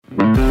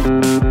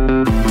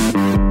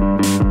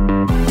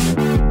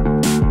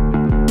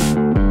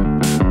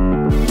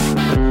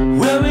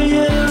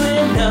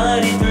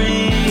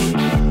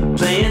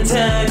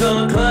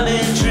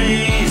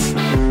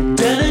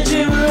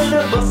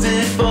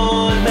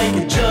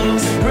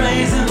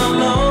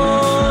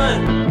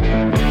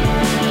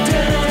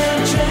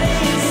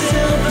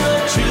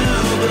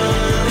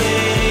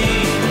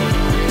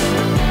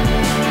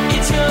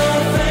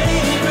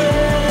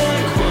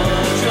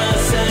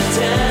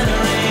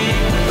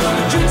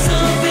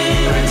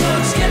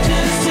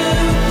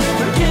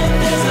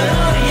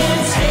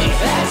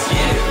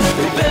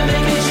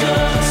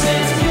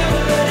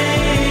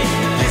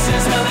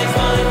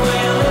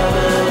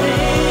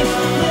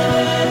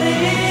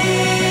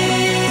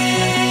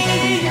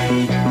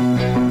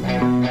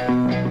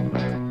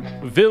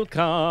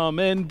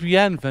Willkommen,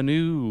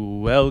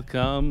 bienvenue,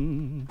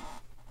 welcome.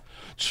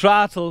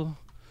 Trottel,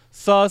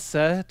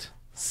 saucet,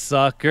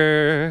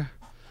 sucker.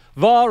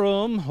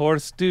 Warum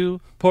horst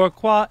du,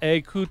 pourquoi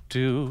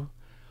écoutes-tu?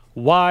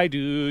 Why do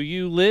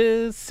you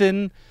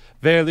listen,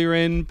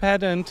 verlieren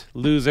pedant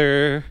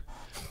loser?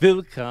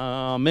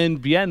 Willkommen,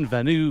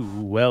 bienvenue,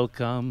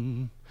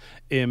 welcome.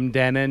 Im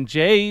Dan and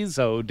Jays,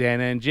 oh Dan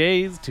and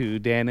Jays, to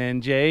Dan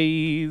and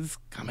Jays.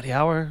 Comedy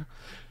Hour.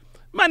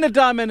 Meine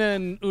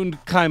Damen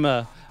und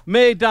Keimer,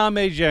 Mesdames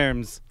et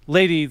Germs,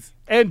 ladies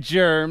and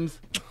germs.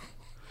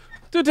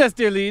 Tout est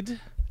dir leid?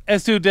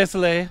 Es-tu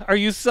désolé? Are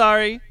you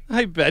sorry?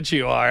 I bet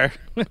you are.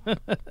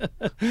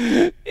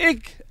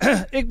 Ik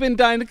ben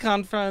deine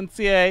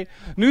conferencier.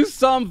 Nous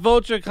sommes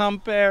votre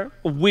compère.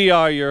 We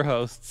are your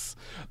hosts.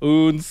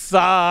 Und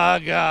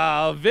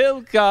Saga,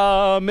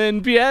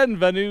 willkommen,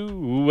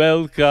 bienvenue,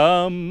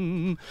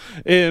 welcome.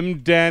 Im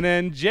Dan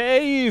and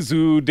Jays,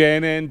 who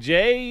Dan and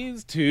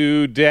Jays,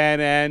 to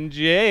Dan and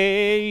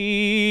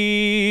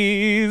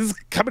Jays.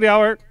 Comedy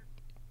Hour.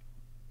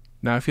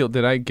 Now I feel,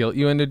 did I guilt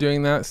you into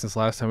doing that since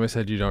last time I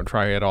said you don't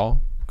try at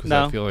all? Because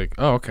No. I feel like,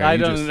 oh, okay. I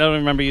don't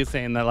remember you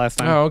saying that last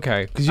time. Oh,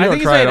 okay. Because you I don't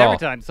think you try say at it all. every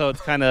time, so it's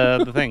kind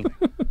of the thing.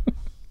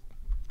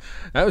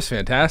 That was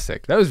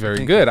fantastic. That was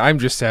very good. I'm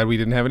just sad we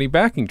didn't have any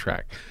backing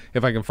track.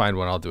 If I can find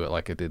one, I'll do it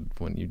like I did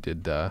when you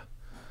did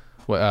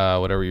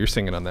whatever you're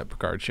singing on that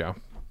Picard show.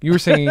 You were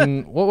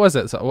singing, what was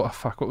it?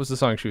 What was the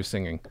song she was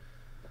singing? It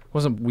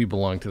wasn't We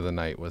Belong to the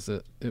Night, was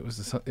it? It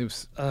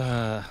was,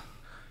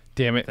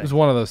 damn it. It was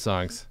one of those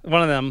songs.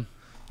 One of them.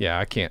 Yeah,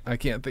 I can't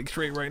think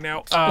straight right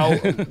now.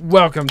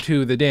 Welcome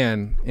to the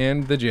Dan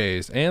and the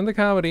Jays and the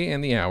Comedy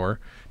and the Hour.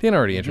 Dan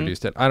already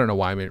introduced it. I don't know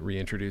why I'm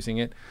reintroducing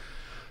it.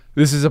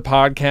 This is a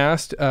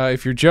podcast.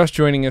 If you're just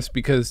joining us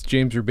because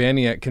James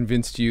Urbaniak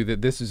convinced you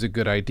that this is a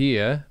good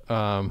idea,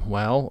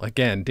 well,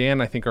 again,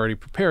 Dan, I think already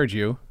prepared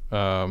you.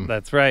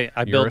 That's right.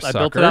 I You're built a it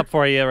sucker. up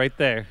for you right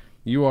there.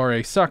 You are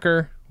a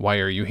sucker. Why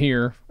are you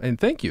here? And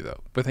thank you, though.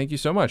 But thank you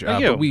so much.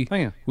 Thank you. But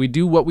Thank you. we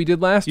do what we did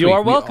last week. You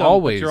are We welcome,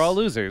 always, but you're all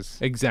losers.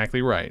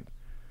 Exactly right.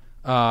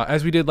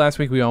 As we did last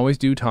week, we always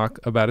do talk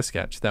about a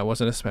sketch. That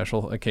wasn't a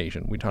special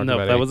occasion. We talked No,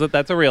 about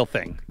that's a real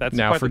thing. That's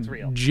Now, part for that's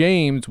real.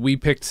 James, we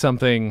picked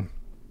something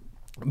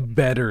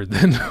better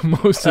than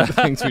most of the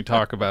things we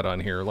talk about on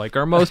here, like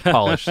our most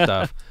polished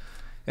stuff.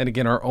 And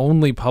again, our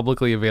only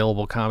publicly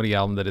available comedy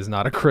album that is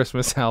not a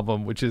Christmas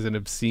album, which is an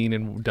obscene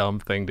and dumb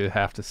thing to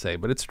have to say,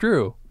 but it's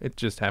true. It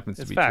just happens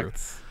to It's be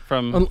facts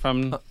true. from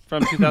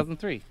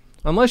 2003.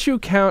 Unless you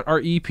count our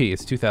EP,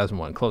 it's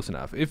 2001, close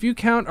enough. If you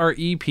count our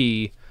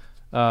EP,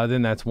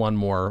 then that's one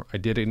more. I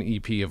did an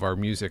EP of our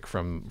music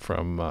from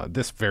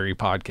this very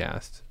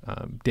podcast,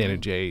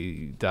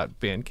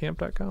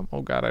 danandjay.bandcamp.com.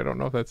 Oh, God, I don't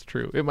know if that's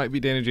true. It might be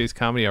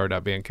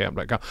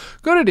danandjayscomedyhour.bandcamp.com.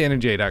 Go to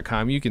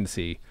danandjay.com. You can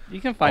see.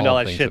 You can find all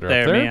that things shit that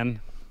are up there, there.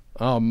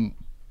 man.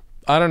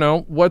 I don't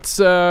know. What's,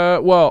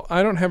 well,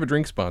 I don't have a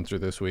drink sponsor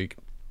this week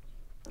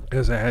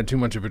because I had too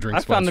much of a drink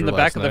I sponsor found in the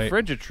back of the night.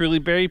 fridge a Truly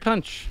Berry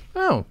Punch.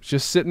 Oh, it's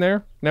just sitting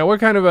there. Now, what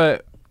kind of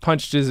a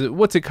punch is it?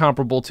 What's it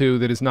comparable to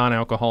that is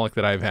non-alcoholic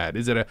that I've had?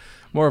 Is it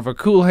more of a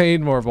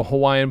Kool-Aid, more of a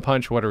Hawaiian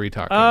punch? What are we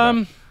talking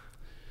about?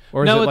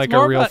 Or is no, it it's like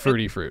more a of real a-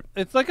 fruity fruit?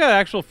 It's like an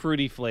actual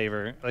fruity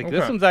flavor. Like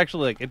this Okay. one's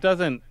actually like it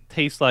doesn't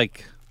taste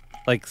like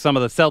some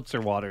of the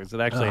seltzer waters. It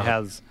actually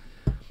has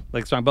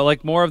like strong, but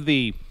like more of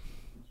the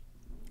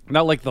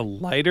not like the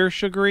lighter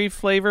sugary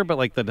flavor, but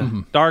like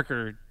the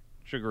darker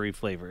sugary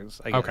flavors.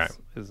 I guess Okay.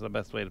 is the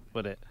best way to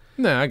put it.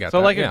 No, I got So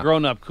that. like yeah. a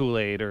grown-up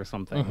Kool-Aid or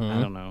something. I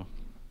don't know.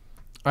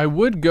 I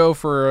would go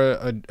for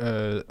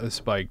a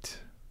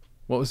spiked.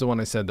 What was the one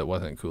I said that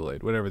wasn't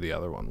Kool-Aid? Whatever the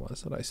other one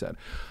was that I said.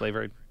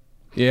 Flavored.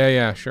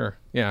 Yeah, sure.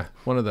 Yeah,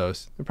 one of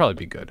those. It'd probably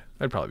be good.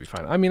 I'd probably be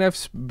fine. I mean,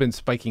 I've been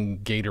spiking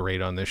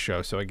Gatorade on this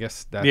show, so I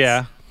guess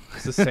that's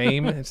it's the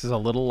same. It's just a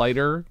little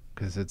lighter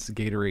because it's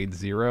Gatorade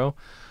Zero.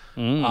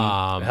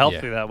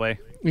 Healthy that way.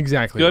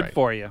 Exactly. Good right.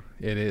 for you.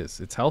 It is.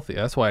 It's healthy.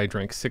 That's why I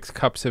drink 6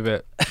 cups of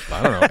it.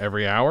 I don't know,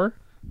 every hour,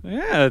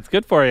 Yeah, it's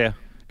good for you.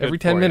 every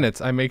Good 10 for you. minutes.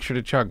 I make sure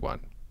to chug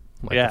one.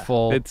 Like Yeah, a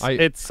full. it's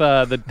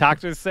the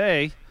doctors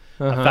say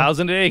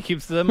 1,000 a day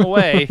keeps them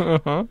away.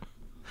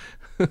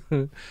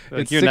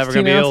 It's you're never 16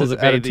 gonna be able ounces to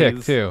pay at a tick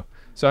these. too.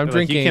 So I'm Like,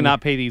 drinking. you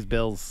cannot pay these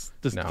bills.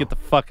 Just No. get the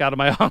fuck out of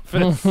my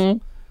office.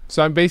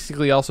 So I'm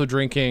basically also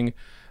drinking.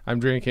 I'm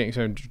drinking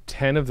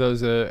 10 of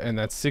those, and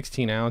that's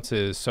 16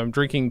 ounces. So I'm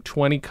drinking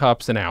 20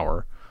 cups an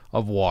hour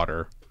of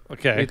water.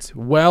 Okay, It's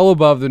well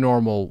above the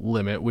normal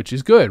limit, which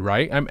is good,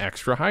 right? I'm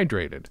extra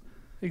hydrated.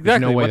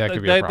 exactly. no way But that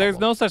could be a There's problem.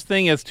 no such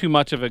thing as too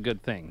much of a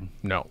good thing.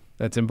 No,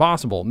 that's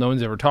impossible. No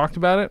one's ever talked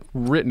about it,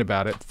 written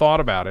about it, thought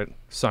about it,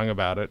 sung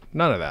about it.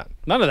 None of that.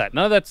 None of that.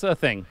 None of that's a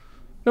thing.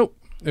 Nope.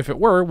 If it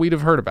were, we'd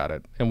have heard about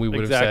it, and we would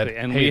Exactly, have said,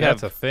 and "Hey, we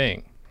that's have- a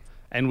thing."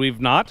 And we've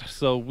not,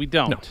 so we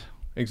don't. No,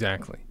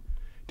 exactly.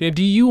 Dan,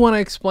 do you want to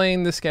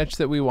explain the sketch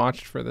that we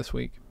watched for this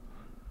week?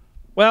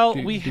 Well,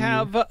 Do we you-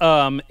 have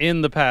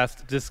in the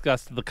past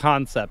discussed the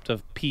concept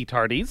of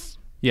P-tardies.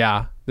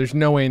 Yeah, there's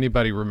no way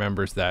anybody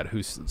remembers that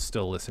who's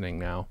still listening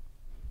now.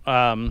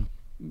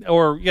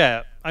 or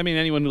yeah, I mean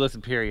anyone who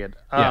listens, period.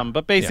 Yeah,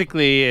 But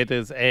basically, it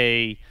is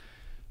a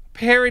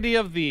parody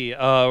of the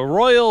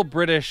Royal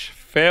British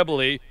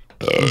Family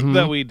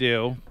that we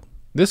do.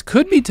 This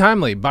could be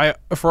timely.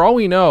 For all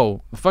we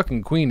know, the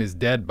fucking Queen is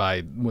dead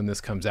by when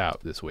this comes out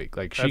this week.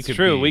 Like she That's could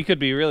true. be- We could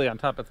be really on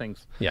top of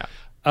things. Yeah.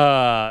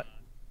 I'm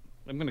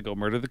gonna go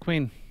murder the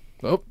Queen.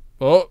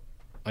 Oh.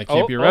 I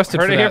can't be arrested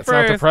heard for it that. here It's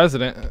not the first.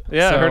 president.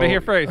 Yeah, So- I heard it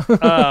here first.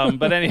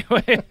 But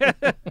anyway,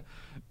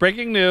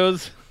 breaking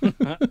news: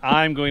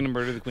 I'm going to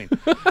murder the Queen.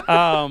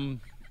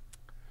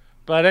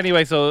 But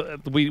anyway, so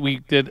we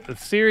did a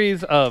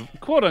series of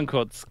quote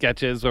unquote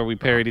sketches where we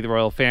parody the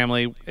royal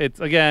family. It's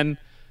again,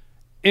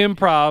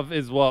 improv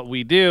is what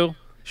we do.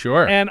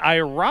 Sure. And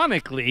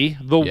ironically,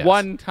 the Yes.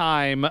 one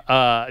time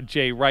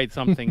Jay writes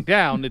something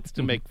down, it's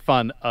to make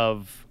fun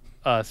of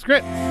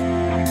scripts.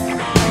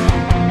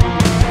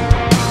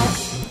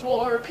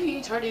 For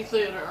P30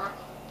 Theater.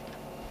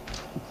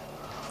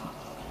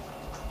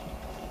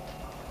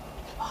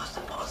 Oh,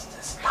 supposed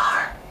to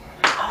start.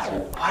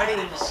 Oh, why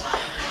didn't you start?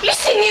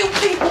 Listen, you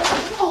people!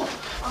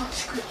 Oh,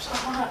 scripts.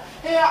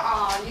 Here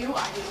are you,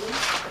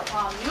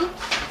 on you.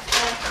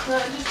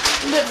 And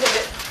just live with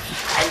it.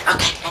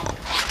 Okay,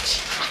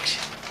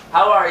 action.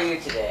 How are you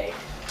today?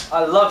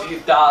 I love you,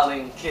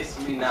 darling. Kiss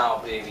me now,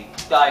 baby.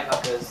 Die,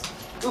 fuckers.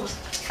 Oops.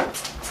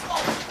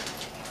 Oh.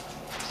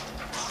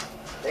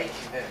 Thank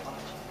you very much.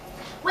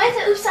 Where's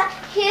the Usa?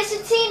 Here's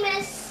your tea,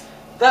 miss.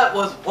 That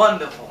was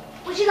wonderful.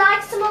 Would you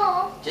like some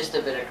more? Just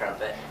a bit of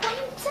crumpet. Why are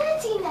you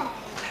dirty now?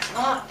 That's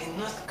not in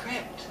the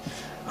script.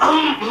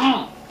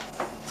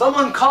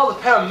 Someone call the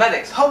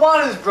paramedics. Her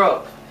water's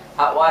broke.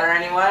 Hot water,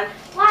 anyone?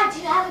 Why, do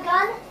you have a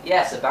gun?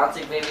 Yes, a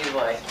bouncing baby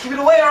boy. Keep it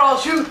away or I'll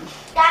shoot.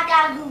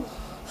 Gagagoo.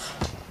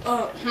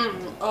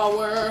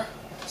 We're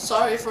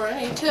sorry for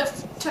any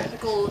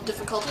technical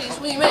difficulties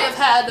we may have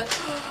had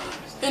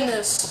in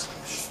this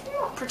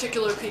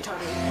particular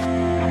P30.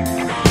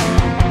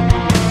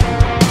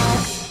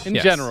 In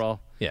Yes.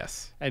 general.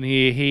 Yes. And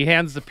he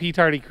hands the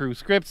P-Tardy crew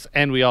scripts,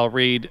 and we all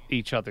read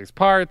each other's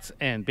parts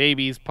and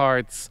baby's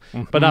parts,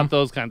 but not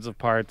those kinds of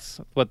parts.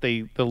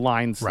 The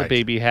lines the Right.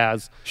 baby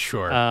has,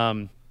 Sure.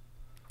 and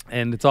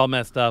it's all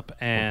messed up,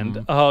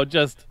 and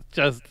just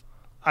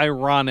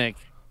ironic.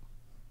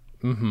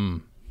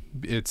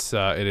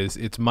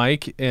 It's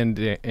Mike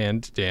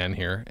and Dan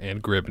here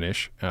and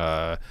Gribnish.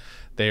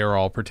 They are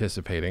all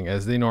participating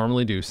as they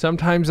normally do.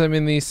 Sometimes I'm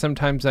in these,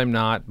 sometimes I'm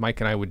not.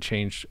 Mike and I would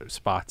change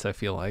spots, I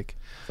feel like.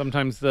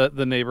 Sometimes the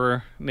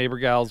neighbor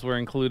gals were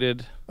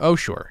included. Oh,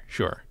 sure.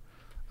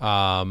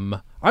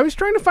 I was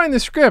trying to find the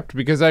script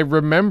because I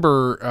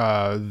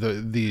remember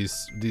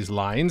these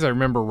lines. I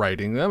remember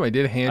writing them. I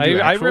did hand you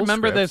I actual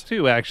remember scripts. this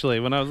too.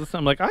 Actually, when I was listening,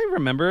 I'm like, I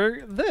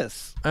remember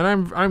this.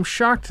 And I'm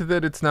shocked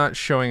that it's not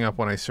showing up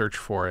when I search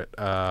for it.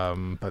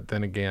 But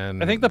then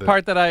again, I think the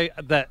part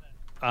that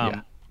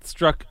Yeah.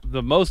 struck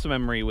the most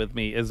memory with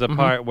me is the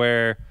part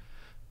where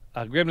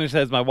Gribner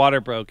says my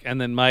water broke,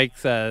 and then Mike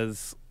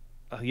says,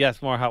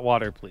 "Yes, more hot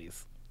water,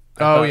 please."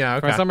 I Oh, thought- yeah,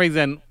 okay. For some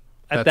reason,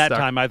 at That that stuck.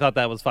 time, I thought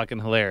that was fucking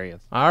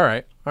hilarious. All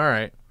right.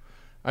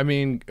 I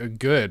mean,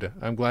 good.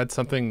 I'm glad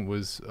something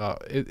was.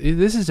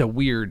 This is a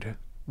weird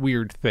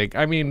thing.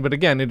 I mean, but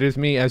again, it is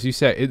me, as you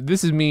said.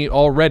 This is me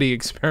already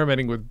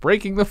experimenting with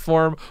breaking the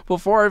form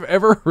before I've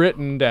ever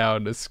written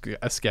down a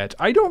sketch.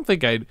 I don't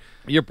think I'd.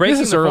 You're breaking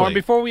This is the form early.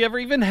 before we ever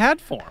even had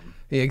form.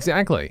 Yeah,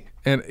 exactly.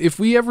 And if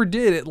we ever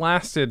did, it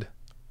lasted,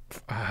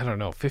 I don't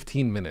know,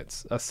 15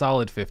 minutes, a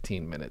solid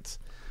 15 minutes.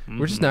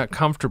 We're just not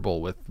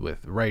comfortable with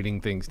writing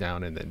things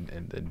down and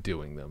then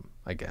doing them,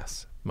 I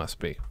guess. Must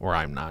be. Or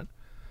I'm not.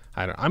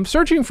 I'm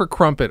searching for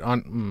crumpet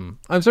on.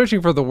 I'm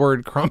searching for the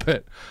word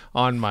crumpet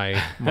on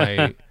my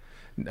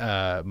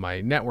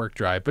my network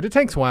drive, but it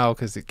takes a while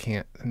because it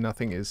can't.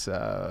 Nothing is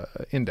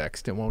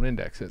indexed. It won't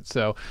index it.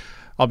 So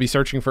I'll be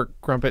searching for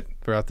crumpet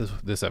throughout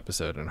this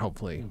episode, and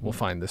hopefully we'll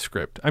find the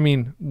script. I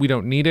mean, we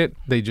don't need it.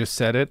 They just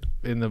said it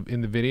in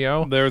the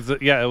video. There's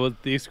it was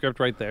the script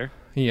right there.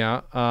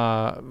 Yeah.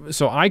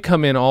 So I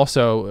come in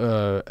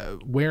also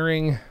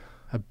wearing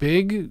a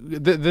big.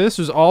 This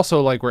was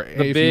also like where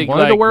if big, you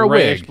wanted to like, wear a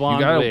grayish wig, blonde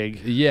you gotta,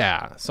 wig.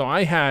 Yeah. So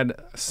I had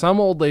some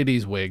old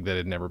lady's wig that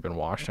had never been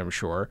washed. I'm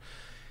sure.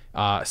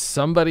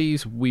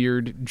 Somebody's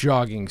weird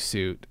jogging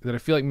suit that I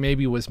feel like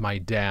maybe was my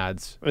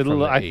dad's. from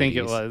the I think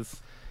it 80s.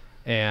 was.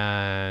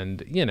 And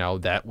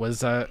that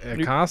was a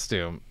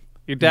costume.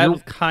 Your dad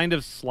was kind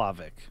of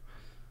Slavic.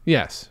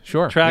 Yes,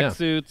 sure. Yeah.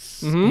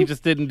 Tracksuits. He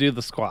just didn't do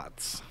the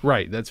squats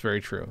Right. That's very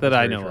true. that That's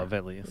I very know true. of,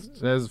 at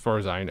least. As far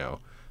as I know.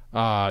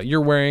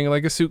 You're wearing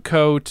like a suit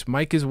coat.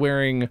 Mike is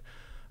wearing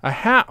a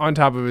hat on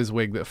top of his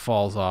wig that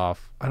falls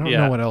off. I don't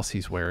Yeah. know what else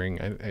he's wearing.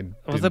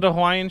 Was it a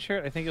Hawaiian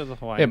shirt? I think it was a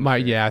Hawaiian. It might.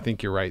 shirt. Yeah, I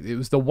think you're right. It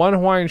was the one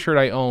Hawaiian shirt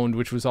I owned,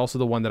 which was also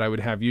the one that I would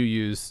have you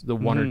use the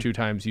one or two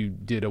times you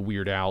did a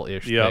Weird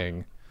Al-ish Yep.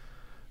 thing.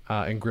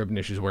 And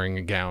Gribnish is wearing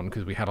a gown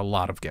because we had a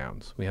lot of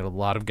gowns. We had a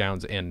lot of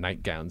gowns and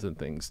nightgowns and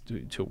things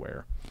to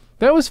wear.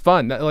 That was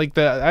fun. I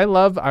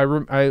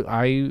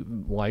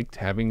liked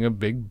having a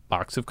big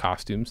box of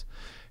costumes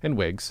and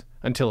wigs.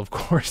 until, of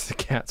course, the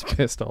cats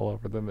pissed all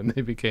over them and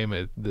they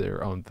became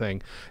their own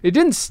thing. It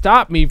didn't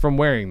stop me from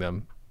wearing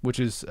them, which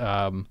is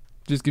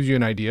just gives you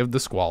an idea of the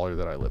squalor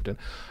that I lived in.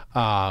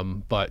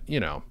 But, you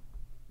know,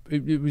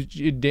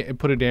 it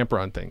put a damper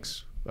on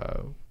things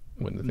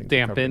when the things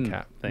Dampen were covered in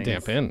cat. things.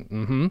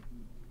 Dampen.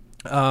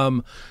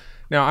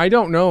 Now, I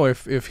don't know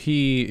if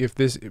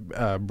this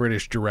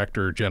British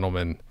director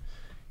gentleman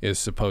is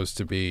supposed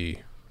to be...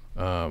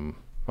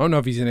 I don't know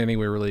if he's in any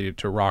way related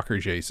to Rocker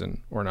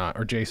Jason or not,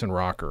 or Jason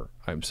Rocker.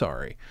 I'm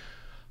sorry.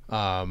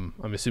 I'm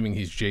assuming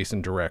he's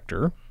Jason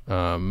director.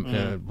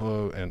 Dan.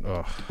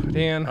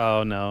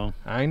 Oh no!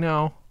 I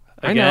know.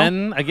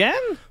 Again?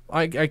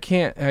 I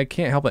can't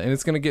help it, and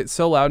it's gonna get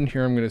so loud in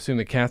here. I'm gonna assume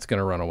the cat's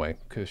gonna run away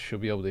because she'll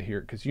be able to hear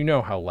it. Because you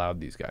know how loud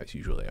these guys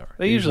usually are.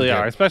 They usually are,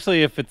 get-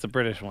 especially if it's a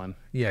British one.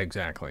 Yeah,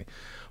 exactly.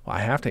 Well,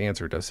 I have to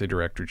answer. It does say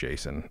director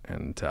Jason,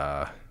 and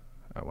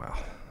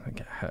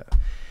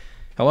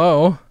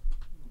hello.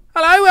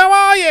 Hello, how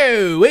are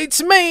you?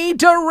 It's me,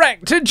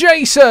 Director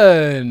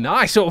Jason.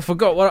 I sort of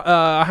forgot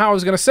how I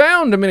was going to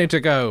sound a minute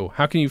ago.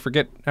 How can you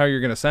forget how you're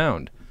going to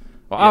sound?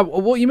 Well,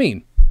 what do you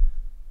mean?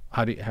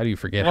 How do you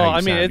forget how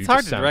you sound? It's You hard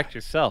just to sound- direct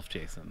yourself,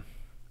 Jason.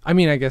 I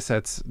mean, I guess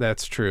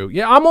that's true.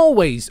 Yeah, I'm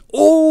always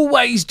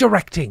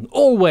directing.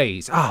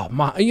 Always. Oh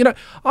my! You know,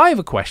 I have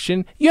a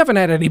question. You haven't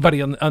had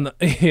anybody on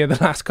here the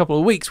last couple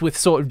of weeks with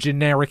sort of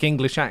generic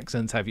English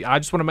accents, have you? I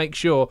just want to make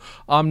sure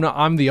I'm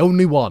the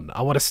only one.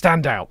 I want to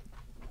stand out.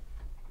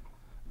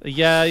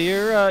 Yeah,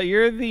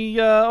 you're the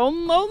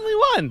only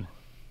one.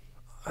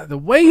 The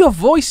way your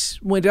voice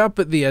went up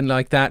at the end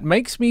like that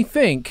makes me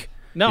think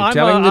No, you're I'm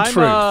telling the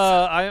truth.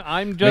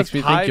 I'm just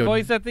me think high you're-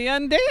 voice at the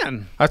end,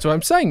 Dan. That's what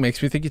I'm saying.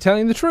 Makes me think you're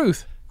telling the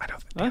truth. I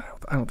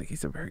don't think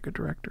he's a very good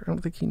director. I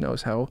don't think he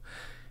knows how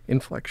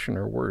inflection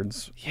or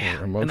words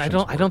or emotions and I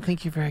work. don't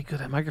think you're very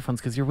good at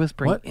microphones because you're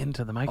whispering What?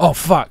 into the microphone. Oh,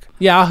 fuck.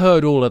 Yeah, I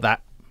heard all of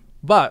that.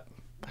 But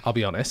I'll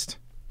be honest.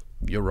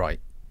 You're right.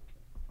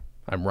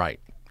 I'm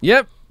right.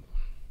 Yep.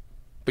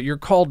 But you're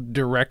called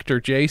Director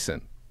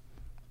Jason.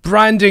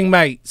 Branding,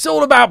 mate. It's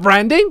all about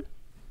branding.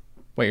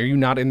 Wait, are you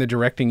not in the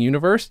directing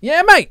universe?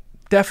 Yeah, mate.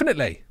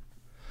 Definitely.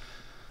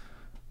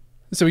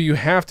 So you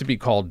have to be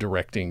called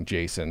Directing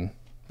Jason.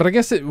 But I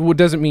guess it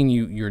doesn't mean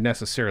you're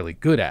necessarily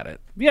good at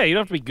it. Yeah, you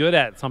don't have to be good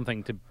at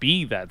something to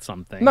be that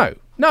something.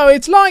 No,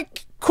 it's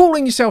like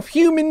calling yourself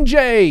Human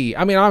J.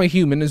 I mean, I'm a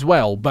human as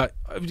well, but,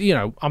 you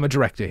know, I'm a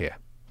director here.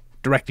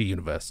 Director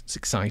universe. It's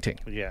exciting.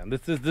 Yeah,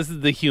 this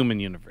is the human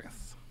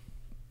universe.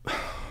 I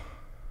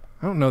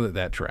don't know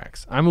that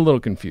tracks. I'm a little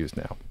confused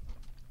now.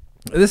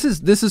 This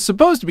is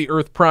supposed to be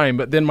Earth Prime,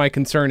 but then my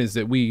concern is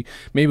that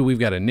maybe we've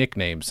got a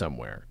nickname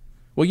somewhere.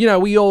 Well, you know,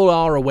 we all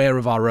are aware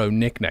of our own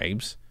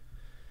nicknames.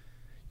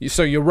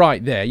 So you're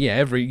right there. Yeah,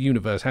 every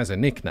universe has a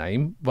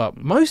nickname, but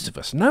most of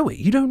us know it.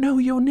 You don't know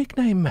your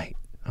nickname, mate.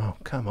 Oh,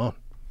 come on.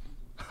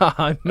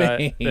 I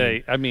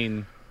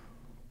mean,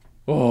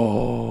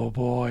 oh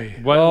boy.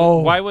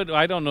 Why would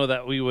I don't know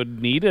that we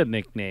would need a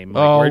nickname.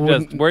 Like,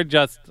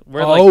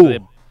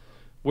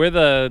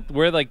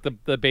 we're like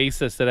the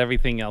basis that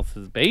everything else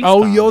is based on.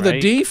 Oh, you're the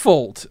right?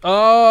 default.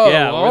 Oh,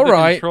 Yeah, we're all the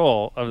right.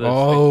 control of this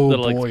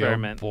little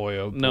experiment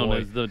known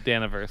as the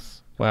Daniverse.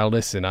 Well,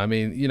 listen, I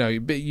mean, you know, a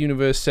bit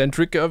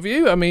universe-centric of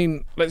you. I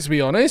mean, let's be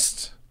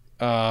honest.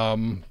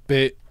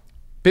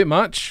 Bit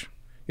much.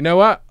 You know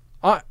what?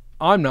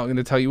 I'm not going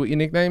to tell you what your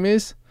nickname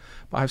is,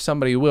 but I have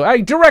somebody who will.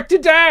 Hey, Director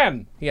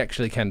Dan! He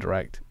actually can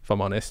direct, if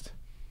I'm honest.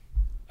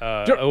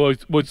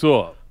 What's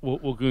up?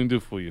 What can I do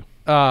for you?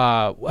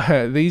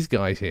 These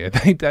guys here,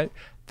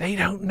 they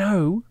don't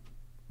know,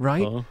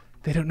 right? Uh-huh.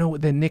 They don't know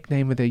what their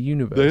nickname of their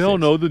universe They is. don't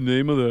know the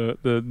name of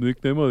the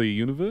nickname of the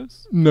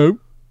universe.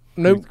 Nope.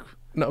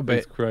 Not a bit.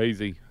 It's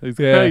crazy. It's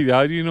Yeah. crazy.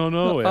 How do you not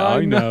know it? I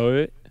I know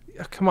it.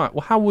 Come on.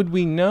 Well, how would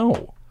we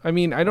know? I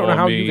mean, I don't know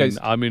how you guys.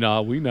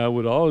 we know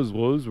what ours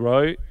was,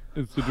 right?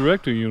 It's the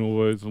director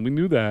universe, and we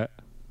knew that.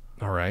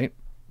 All right,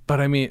 but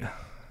I mean,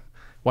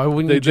 why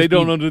wouldn't you They just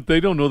don't know that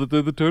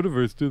they're the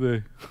Turdiverse, do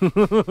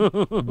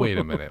they? Wait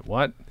a minute.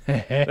 What?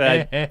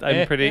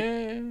 I'm pretty.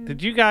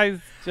 Did you guys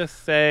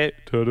just say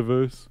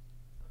Turdiverse?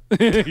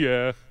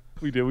 Yeah,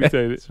 we did. We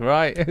said it. That's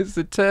right. It's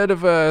the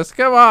Turdiverse.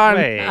 Come on.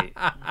 Wait,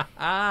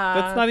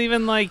 that's not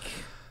even like.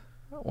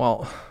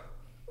 Well,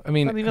 I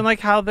mean, Not even like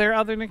how their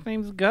other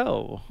nicknames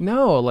go.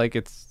 no. Like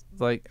it's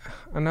like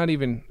I'm not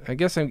even. I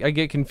guess I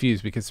get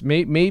confused because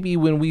maybe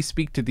when we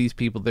speak to these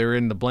people, they're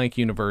in the blank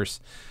universe.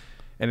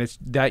 And it's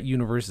that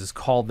universe is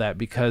called that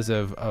because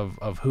of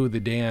who the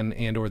Dan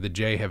and or the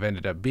J have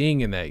ended up being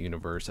in that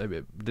universe.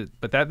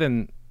 But that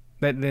then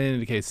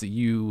indicates that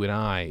you and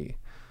I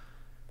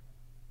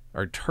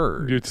are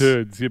turds. You're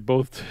turds. You're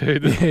both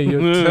turds. Yeah,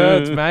 you're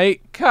turds,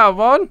 mate. Come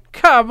on.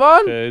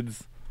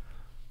 Turds.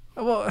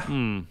 Well,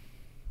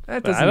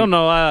 that doesn't. I don't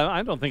know.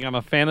 I don't think I'm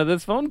a fan of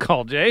this phone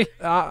call, Jay.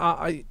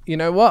 You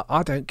know what?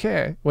 I don't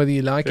care whether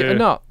you like it or Yeah.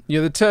 not.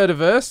 You're the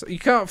turdiverse. You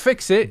can't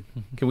fix it.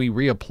 Can we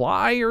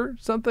reapply or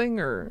something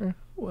or?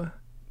 What?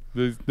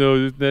 That's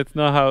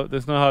not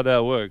how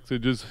that works. We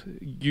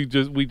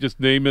just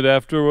name it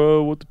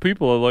after what the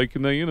people are like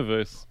in that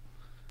universe.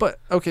 But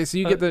okay, so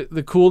you get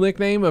the cool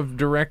nickname of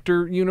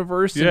Director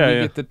Universe, and Yeah, you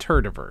yeah. get the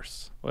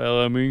Turdiverse.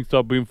 Well, I mean,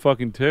 stop being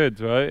fucking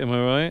Teds, right? Am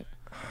I right?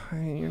 I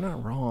mean, you're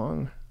not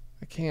wrong.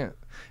 I can't.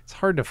 It's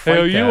hard to fight Hey,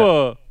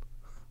 are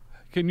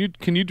that. you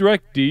can you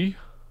direct D?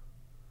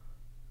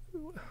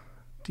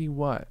 D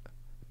what?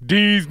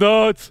 D's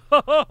nuts.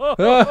 Oh,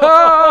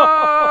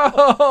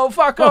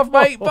 fuck off,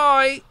 mate!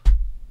 Bye.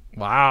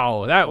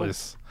 Wow, that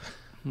was.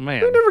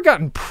 Man, I've never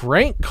gotten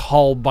prank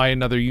called by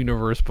another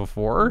universe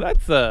before.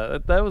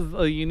 that was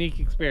a unique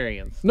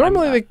experience.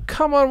 Normally they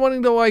come on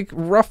wanting to like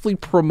roughly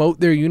promote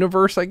their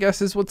universe, I guess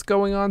is what's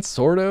going on,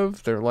 sort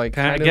of. They're like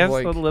I kind guess of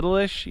like a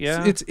little-ish,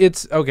 yeah.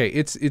 it's okay,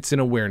 it's an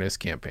awareness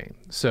campaign.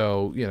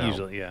 So, you know,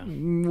 Usually, yeah.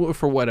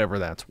 for whatever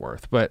that's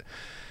worth. But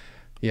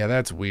yeah,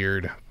 that's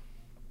weird.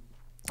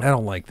 I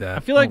don't like that. I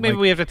feel like maybe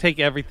we have to take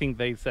everything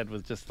they said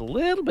with just a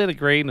little bit of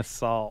grain of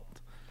salt.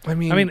 I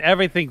mean, I mean,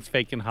 everything's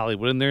fake in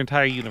Hollywood, and their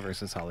entire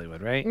universe is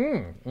Hollywood, right?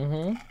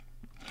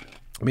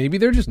 maybe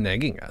they're just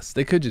negging us.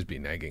 They could just be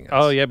negging us.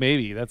 Oh yeah,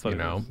 maybe that's what You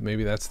it know, is.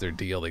 maybe that's their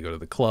deal. They go to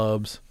the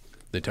clubs.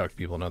 They talk to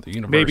people in other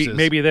universes.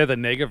 Maybe they're the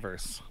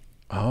Negaverse.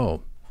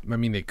 Oh, I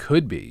mean, they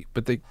could be,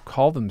 but they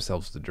call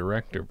themselves the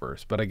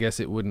Directorverse. But I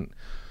guess it wouldn't.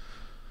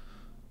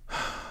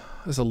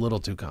 It's a little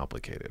too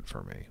complicated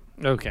for me.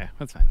 Okay,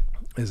 that's fine.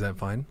 Is that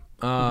fine?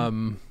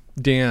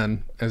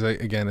 Dan, as I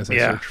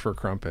Yeah. search for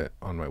Crumpet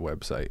on my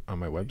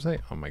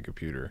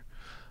computer.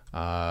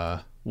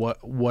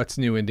 What's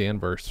new in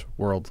Danverse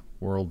world,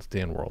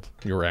 Dan world,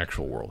 your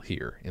actual world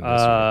here in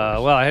this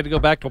universe? Well, I had to go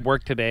back to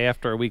work today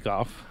after a week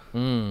off.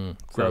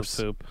 Gross.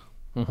 Poop.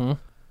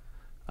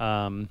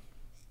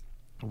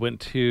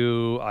 Went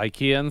to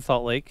IKEA in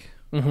Salt Lake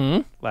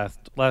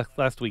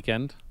last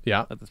weekend.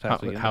 Yeah. This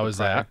past weekend. How is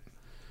that?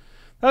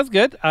 That was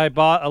good. I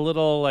bought a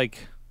little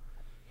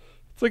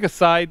it's like a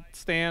side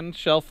stand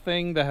shelf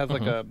thing that has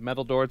like a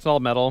metal door. It's all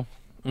metal.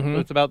 But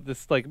it's about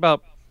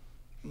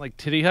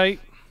titty height,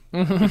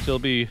 which will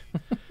be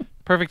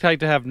perfect height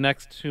to have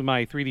next to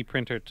my 3D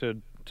printer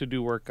to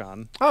do work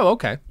on. Oh,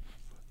 okay.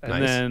 And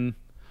Nice.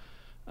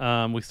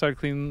 then we started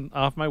cleaning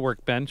off my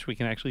workbench. We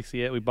can actually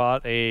see it. We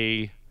bought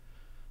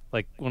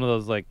one of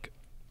those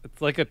it's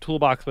like a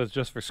toolbox, but it's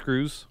just for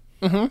screws.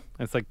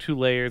 It's like 2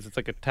 layers. It's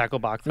like a tackle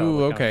box. How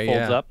Ooh, it okay,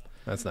 folds yeah. up.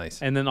 That's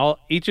nice. And then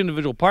each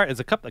individual part is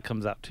a cup that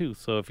comes out too.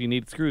 So if you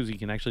need screws, you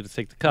can actually just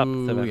take the cup.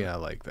 instead Ooh, of- yeah, I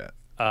like that.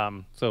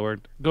 So we're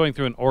going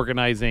through and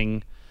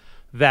organizing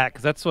that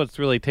because that's what's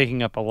really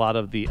taking up a lot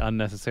of the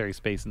unnecessary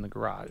space in the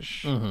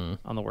garage on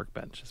the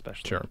workbench,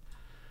 especially. Sure.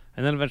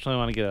 And then eventually I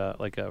want to get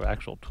a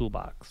actual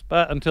toolbox.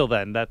 But until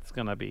then, that's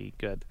gonna be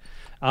good.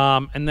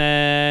 And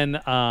then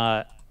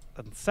on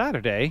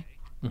Saturday,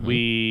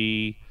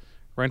 we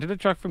rented a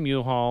truck from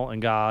U-Haul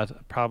and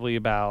got probably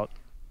about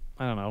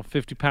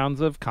 50 pounds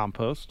of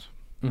compost,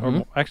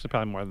 or actually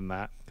probably more than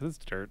that because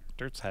it's dirt.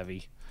 Dirt's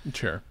heavy.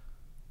 Sure.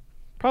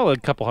 Probably a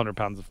couple 100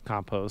 pounds of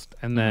compost,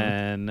 and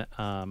then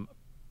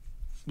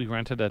we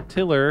rented a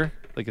tiller,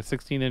 like a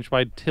 16-inch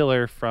wide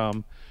tiller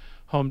from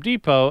Home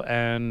Depot,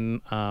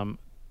 and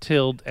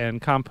tilled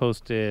and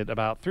composted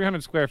about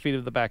 300 square feet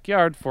of the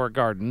backyard for a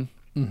garden.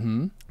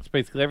 It's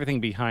basically everything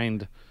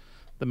behind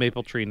the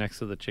maple tree next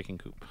to the chicken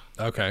coop.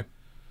 Okay.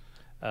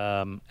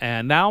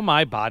 And now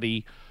my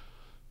body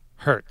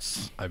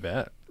hurts, I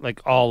bet.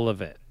 like all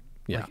of it.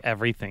 Yeah. Like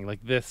everything. Like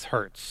this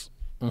hurts.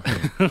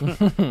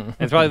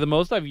 It's probably the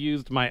most I've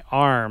used my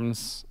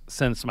arms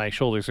since my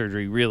shoulder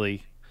surgery,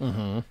 really.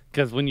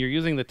 Because when you're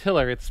using the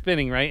tiller, it's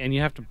spinning, right? And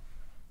you have to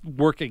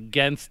work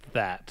against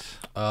that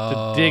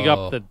to dig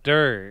up the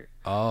dirt.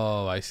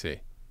 Oh, I see.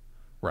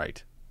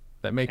 Right.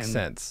 That makes And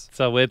sense.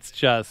 So it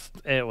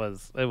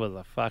was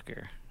a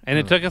fucker. And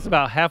it took us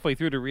about halfway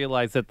through to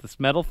realize that this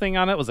metal thing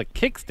on it was a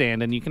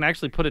kickstand, and you can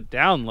actually put it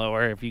down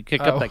lower if you kick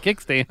up that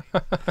kickstand.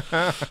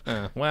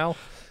 Well,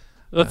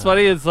 What's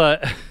funny is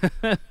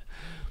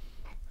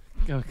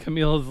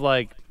Camille's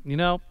like,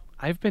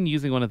 I've been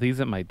using one of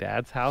these at my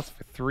dad's house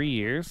for 3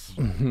 years.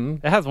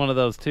 It has one of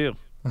those too.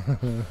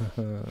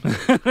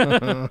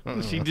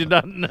 She did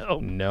not know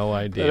no that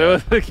idea. it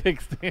was a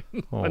kickstand.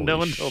 But Holy no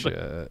one told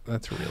her. shit.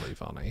 That's really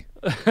funny.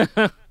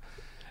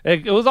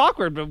 It was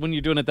awkward, but when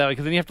you're doing it that way,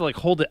 because then you have to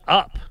hold it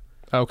up,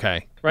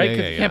 Okay. right? Yeah,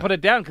 Because yeah, you can't put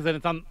it down, because then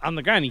it's on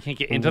the ground. You can't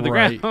get into the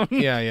Right. ground.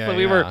 Yeah, So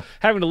we were yeah.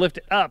 having to lift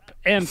it up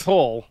and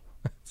pull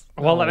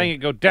while letting it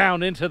go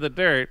down into the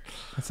dirt.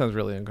 That sounds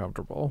really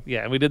uncomfortable.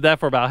 Yeah, and we did that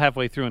for about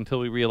halfway through until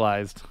we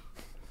realized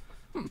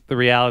the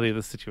reality of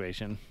the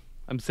situation.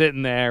 I'm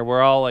sitting there,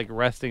 we're all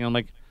resting. I'm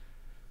like,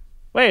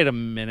 wait a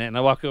minute. And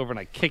I walk over and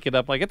I kick it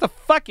up like it's a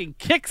fucking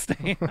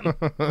kickstand.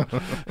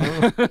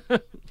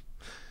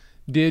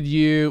 Did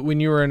you, when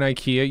you were in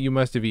IKEA, you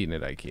must have eaten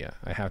at IKEA.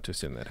 I have to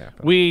assume that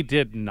happened. We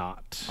did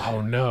not.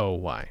 Oh, no.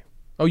 Why?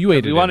 Oh, you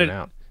ate it We wanted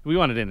In-N-Out. we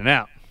wanted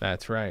In-N-Out.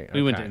 That's right.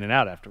 We went to okay.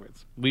 In-N-Out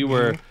afterwards. We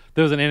were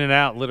there was an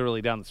In-N-Out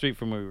literally down the street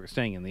from where we were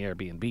staying in the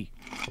Airbnb.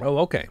 Oh,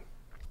 okay.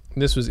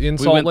 This was in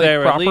We Salt went Lake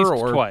there proper, at least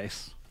or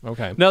twice.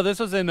 Okay. No, this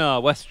was in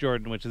West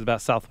Jordan, which is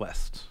about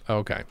southwest.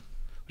 Okay.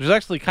 Which is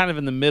actually kind of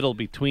in the middle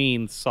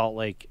between Salt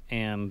Lake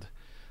and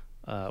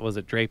was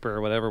it Draper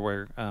or whatever,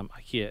 where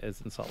IKEA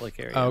is in Salt Lake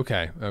area. Oh,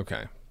 okay.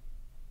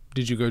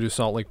 Did you go to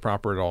Salt Lake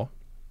proper at all?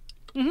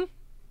 Mm-hmm.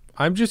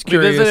 I'm just We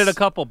curious. visited a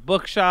couple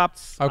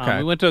bookshops. Okay.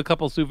 We went to a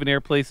couple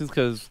souvenir places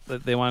because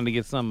they wanted to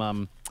get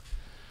some.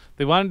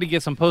 They wanted to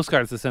get some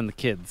postcards to send the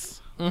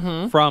kids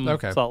from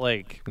Okay. Salt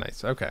Lake,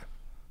 Nice. Okay.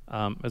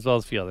 as well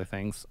as a few other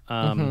things.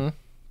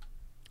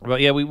 But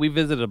yeah, we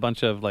visited a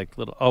bunch of like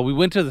little. Oh, we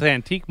went to the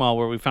antique mall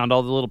where we found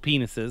all the little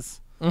penises.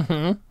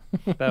 That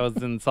was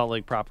in Salt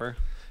Lake proper.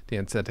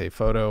 Dan sent a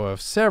photo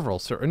of several.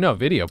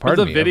 Video. It was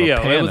Pardon a me. video. Of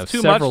a pan It was of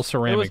too several much. It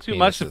ceramic was too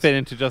much to penises. fit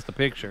into just a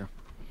picture.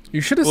 You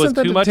should have It was sent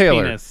that too to much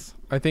Taylor. penis.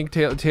 I think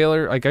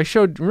Taylor. Like I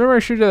showed. Remember I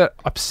showed you that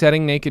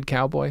upsetting naked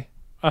cowboy.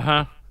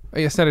 Uh-huh.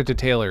 I sent it to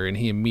Taylor, and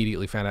he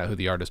immediately found out who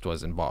the artist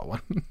was and bought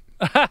one.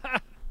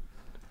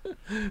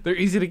 They're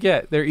easy to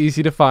get. They're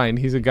easy to find.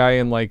 He's a guy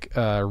in like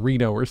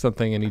Reno or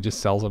something, and he just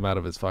sells them out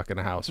of his fucking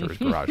house or his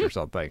garage or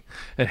something.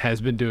 And has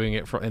been doing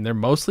it and they're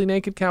mostly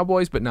naked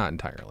cowboys, but not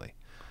entirely.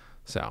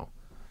 So,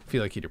 I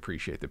feel like he'd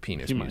appreciate the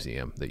penis He might.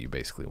 museum that you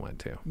basically went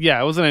to.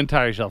 Yeah, it was an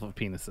entire shelf of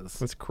penises.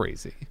 That's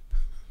crazy.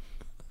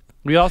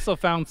 We also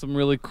found some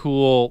really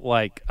cool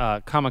like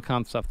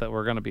Comic-Con stuff that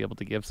we're going to be able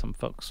to give some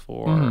folks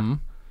for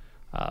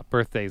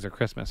birthdays or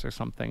Christmas or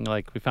something.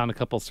 Like we found a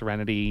couple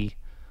Serenity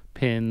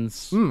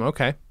pins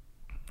Okay.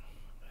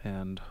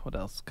 and what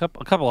else? A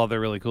couple other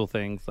really cool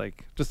things.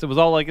 Like just it was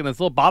all like in this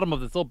little bottom of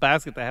this little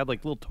basket that had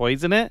like little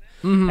toys in it,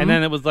 and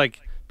then it was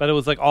like, but it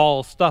was like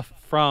all stuff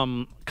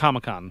from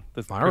Comic-Con.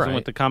 This person right.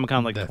 went to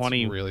Comic-Con like That's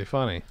 20. really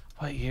funny.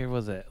 What year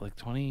was it? Like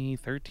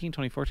 2013,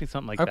 2014,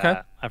 something like Okay.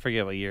 that. I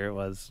forget what year it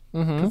was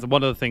because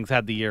one of the things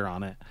had the year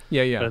on it.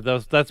 Yeah.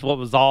 But that's what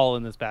was all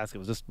in this basket. It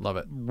was just Love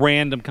it.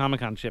 random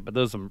Comic-Con shit, but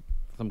those are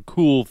some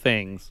cool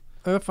things.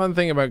 The fun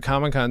thing about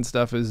Comic-Con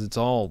stuff is it's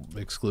all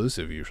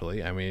exclusive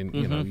usually. I mean,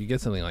 you know, you get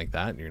something like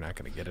that and you're not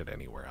going to get it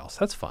anywhere else.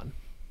 That's fun.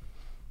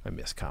 I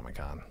miss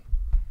Comic-Con.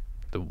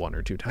 The one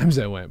or two times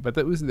I went, but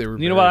they were.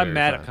 You know what? I'm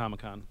mad at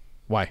Comic-Con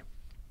Why?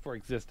 for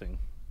existing.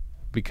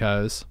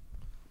 Because.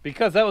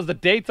 Because that was the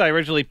dates I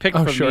originally picked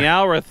Oh, from sure. the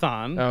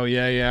Hour-a-thon. Oh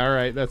yeah. All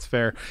right, that's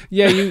fair.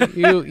 Yeah,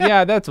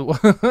 yeah, that's. I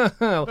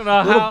don't know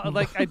how,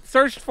 like, I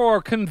searched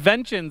for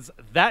conventions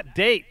that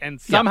date,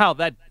 and somehow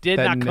that did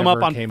That not come up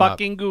never on came up.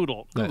 fucking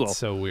Google. That's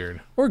so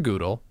weird. Or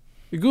Goodle.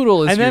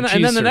 Goodle is And then, your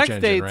and then cheese the search next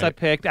engine, dates I right?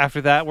 picked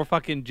after that were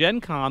fucking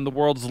Gen Con, the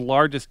world's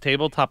largest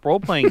tabletop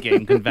role-playing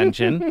game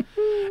convention.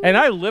 And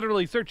I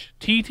literally searched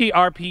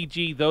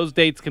TTRPG, those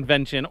dates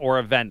convention or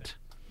event.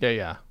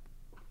 Yeah.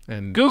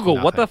 And Google,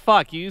 what the nothing.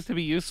 fuck? You used to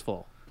be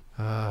useful.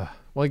 Well,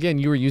 again,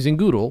 you were using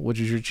Goodle, which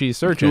is your cheese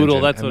search Goodle,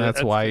 engine, that's and what it- that's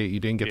that's why the- you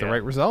didn't get the yeah.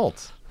 right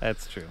results.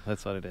 That's true.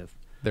 That's what it is.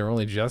 They're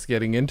only just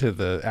getting into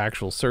the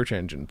actual search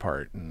engine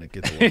part, and it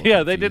gets a little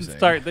Yeah, they didn't confusing.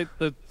 start.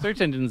 The search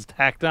engine's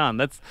tacked on.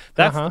 That's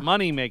the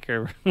money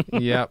maker.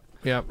 Yep.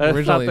 That's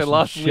Originally, not their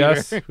loss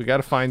just leader. we got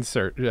to find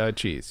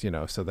cheese,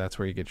 so that's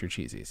where you get your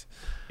cheesies.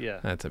 Yeah.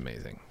 That's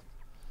amazing.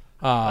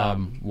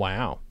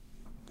 Wow.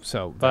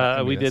 So We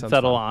that did sounds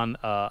settle fun.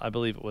 on, I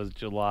believe it was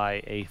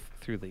July 8th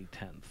through the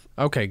 10th.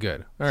 Okay,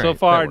 good. All right, So that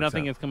far, works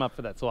nothing out. has come up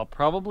for that. So I'll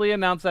probably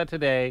announce that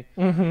today.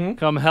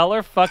 Come hell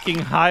or fucking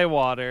high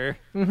water.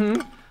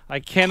 I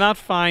cannot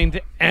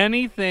find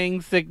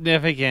anything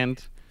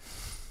significant.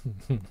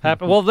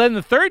 Well, then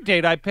the third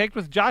date I picked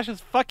was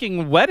Josh's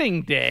fucking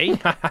wedding day.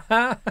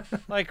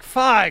 Like,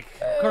 fuck.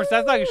 Of course,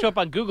 that's not going to show up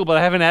on Google, but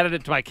I haven't added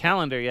it to my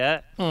calendar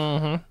yet.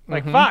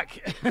 Like, fuck.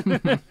 Son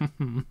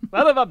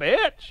of a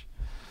bitch.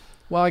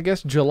 Well, I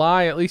guess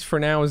July, at least for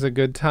now, is a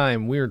good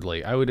time.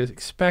 Weirdly, I would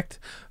expect.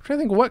 I'm trying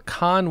to think what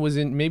con was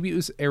in. Maybe it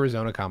was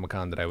Arizona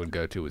Comic-Con that I would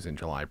go to was in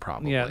July,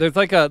 probably. Yeah, there's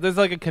like a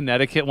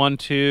Connecticut one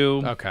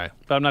too, Okay,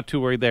 but I'm not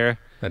too worried there.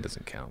 that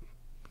doesn't count.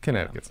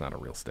 Connecticut's not a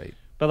real state.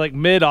 But like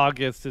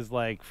mid-August is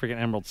like freaking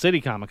Emerald City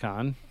Comic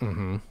Con.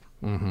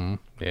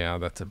 Yeah,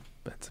 that's a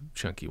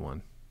chunky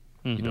one.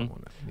 You don't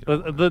want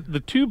to. The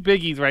two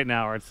biggies right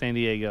now are San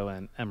Diego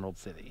and Emerald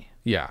City.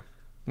 Yeah.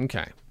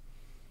 Okay.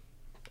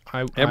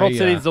 Emerald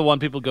City is the one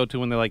people go to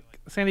when they're like,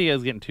 San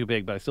Diego's getting too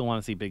big, but I still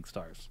want to see big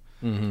stars.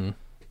 I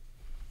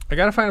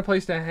gotta find a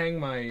place to hang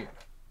my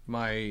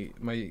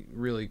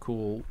really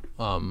cool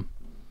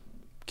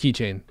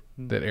keychain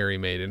that Ari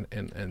made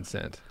and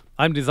sent.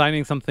 I'm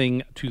designing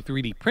something to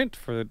 3D print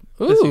for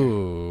this year.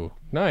 Ooh,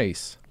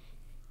 nice.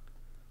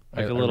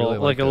 Like I a little really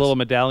like a this. little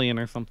medallion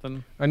or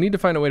something. I need to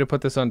find a way to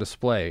put this on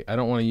display. I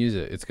don't want to use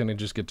it. It's gonna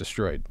just get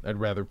destroyed. I'd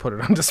rather put it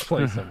on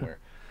display somewhere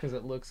because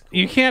it looks cool.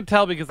 You can't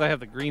tell because I have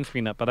the green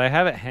screen up, but I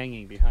have it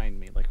hanging behind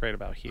me, like right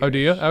about here. Oh, do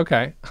you?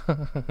 Okay.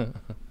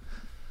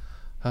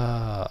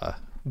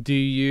 Do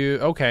you?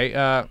 Okay.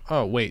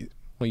 Oh, wait.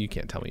 Well, you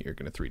can't tell me you're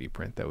going to 3D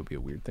print. That would be a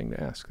weird thing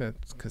to ask.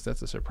 That's because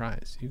that's a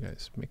surprise. You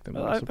guys make them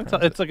all surprises.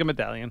 It's like a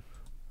medallion.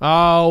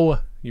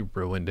 Oh, you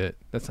ruined it.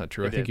 That's not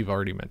true. I think did. you've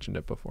already mentioned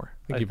it before. I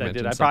I think you've mentioned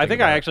did. I something think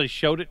about I it. actually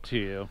showed it to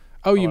you.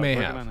 Oh, you while I may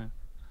was working have. on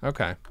it.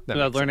 Okay. That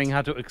I was makes learning sense.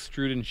 how to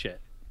extrude and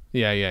shit.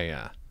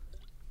 Yeah.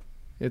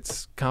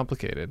 It's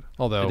complicated.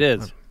 Although It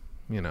is.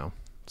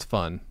 It's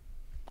fun.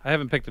 I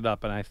haven't picked it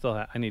up, and I still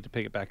I need to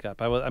pick it back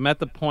up. I'm at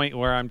the point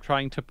where I'm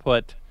trying to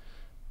put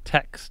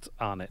text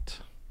on it.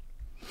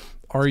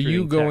 Are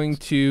you Streaming going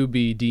text. to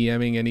be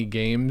DMing any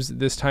games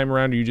this time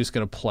around, or are you just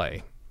going to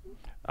play?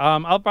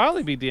 I'll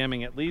probably be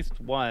DMing at least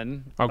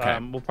one. Okay.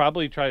 We'll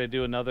probably try to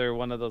do another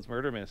one of those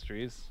murder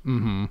mysteries.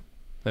 Mm-hmm.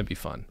 That'd be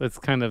fun. That's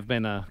kind of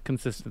been a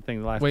consistent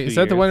thing the last Wait, 2 is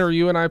that the one years. where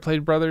you and I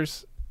played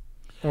brothers?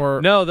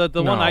 Or No, the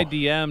one No. I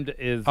DM'd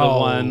is the Oh,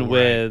 one right.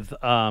 with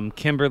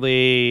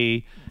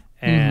Kimberly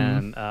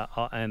and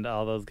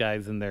all those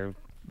guys in their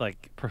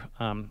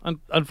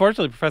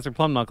unfortunately Professor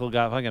Plumknuckle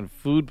got fucking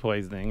food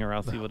poisoning, or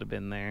else he would have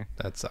been there.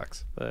 That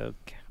sucks. So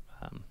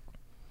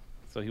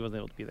he wasn't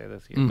able to be there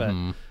this year. But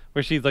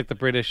where she's like the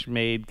British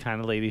maid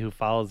kind of lady who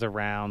follows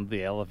around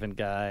the elephant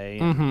guy.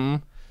 Mm-hmm.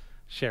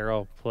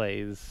 Cheryl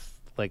plays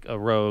like a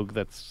rogue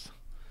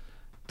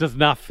does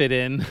not fit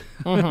in.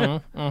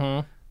 Mm-hmm.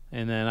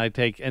 And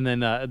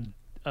then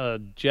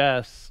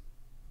Jess,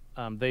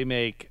 they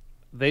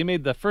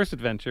made the first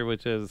adventure,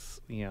 which is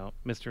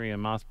Mystery in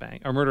Moss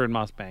Bank or Murder in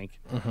Moss Bank,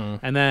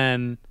 and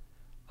then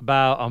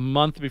about a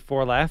month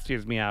before last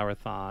year's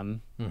Meowathon,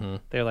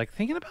 they're like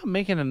thinking about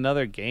making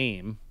another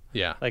game,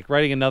 Yeah. like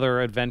writing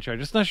another adventure. I'm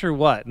just not sure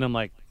what, and I'm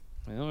like,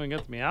 well, we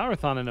got the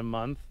Meowathon in a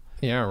month,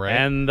 Yeah, right.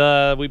 and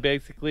we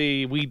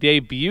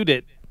debuted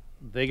it.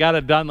 They got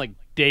it done like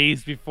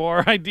days before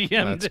I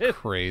DM'd That's it.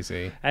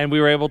 crazy. And we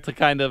were able to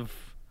kind of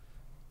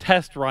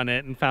test run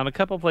it and found a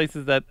couple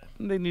places that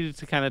they needed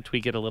to kind of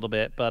tweak it a little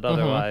bit, but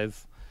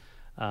otherwise,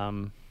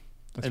 and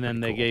then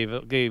they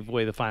gave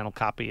away the final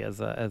copy as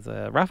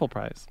a raffle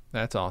prize.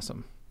 That's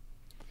awesome.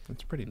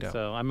 That's pretty dope.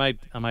 So I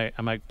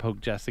might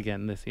poke Jess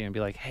again this year and be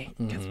like, hey,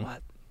 guess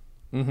what?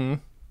 Mm-hmm.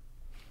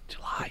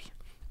 July.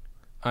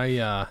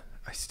 I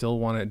still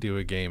want to do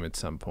a game at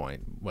some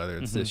point, whether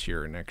it's this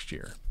year or next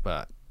year,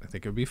 but I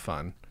think it would be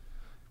fun.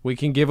 We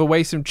can give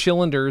away some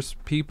Chillenders.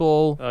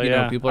 People, Oh you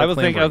yeah, know, people I are was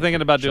clamoring thinking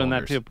for about doing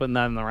that Chillenders. too, putting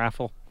that in the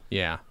raffle.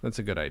 Yeah, that's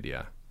a good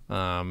idea.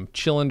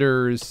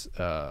 Chillenders,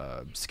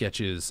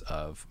 sketches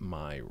of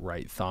my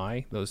right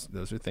thigh. Those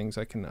are things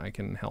I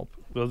can help.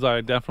 Those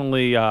are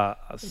definitely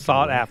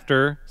sought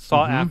after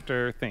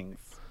things.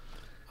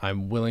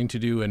 I'm willing to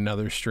do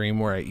another stream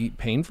where I eat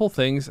painful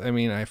things. I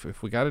mean,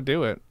 if we got to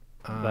do it,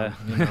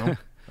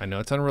 I know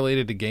it's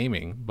unrelated to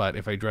gaming, but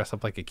if I dress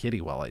up like a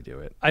kitty while I do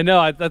it, I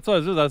know. That's what I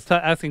was doing. I was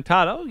asking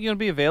Todd, "Oh, you gonna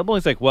be available?"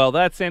 He's like, "Well,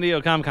 that's San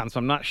Diego Comic Con, so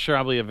I'm not sure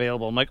I'll be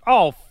available." I'm like,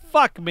 "Oh,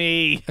 fuck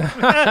me!"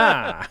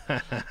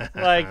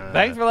 Like,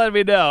 thanks for letting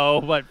me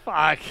know, but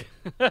fuck.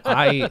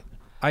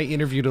 I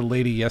interviewed a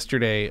lady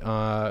yesterday,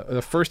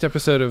 the first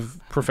episode of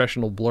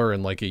Professional Blur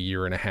in like a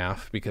year and a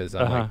half, because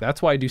I'm like,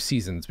 that's why I do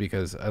seasons,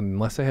 because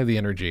unless I have the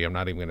energy, I'm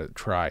not even going to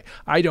try.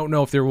 I don't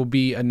know if there will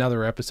be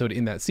another episode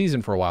in that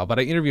season for a while, but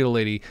I interviewed a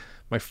lady,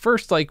 my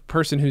first like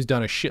person who's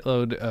done a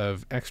shitload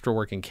of extra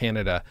work in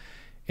Canada,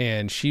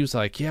 and she was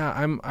like,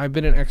 yeah, I've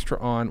been an extra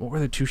on, what were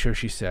the two shows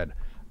she said?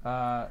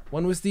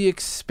 One was The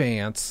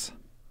Expanse,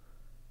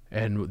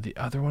 and the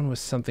other one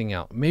was something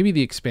else. Maybe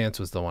The Expanse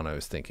was the one I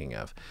was thinking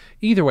of.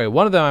 Either way,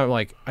 one of them, I'm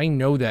like, I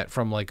know that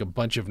from like a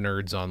bunch of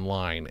nerds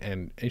online.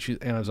 And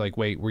I was like,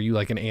 wait, were you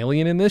like an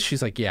alien in this?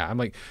 She's like, yeah. I'm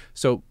like,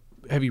 so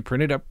have you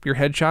printed up your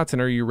headshots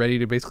and are you ready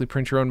to basically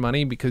print your own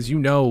money? Because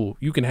you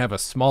can have a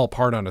small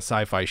part on a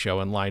sci-fi show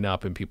and line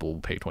up and people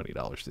will pay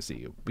 $20 to see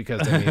you.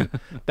 Because I mean,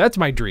 that's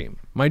my dream.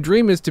 My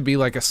dream is to be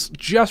like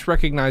just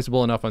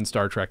recognizable enough on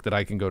Star Trek that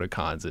I can go to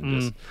cons and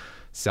just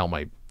sell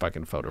my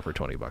fucking photo for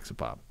 $20 a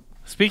pop.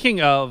 Speaking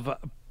of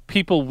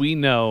people we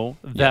know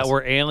that Yes.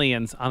 were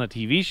aliens on a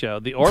TV show,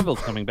 The Orville's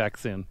coming back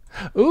soon.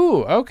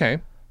 Ooh,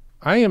 okay.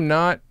 I am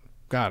not.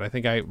 God, I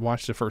think I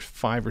watched the first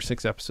 5 or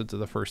 6 episodes of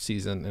the first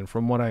season, and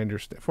from what I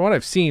understand, from what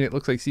I've seen, it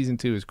looks like season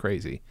 2 is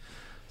crazy.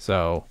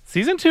 So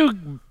Season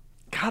 2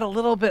 got a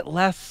little bit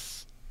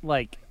less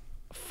like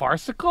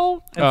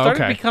farcical and Oh,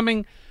 started okay.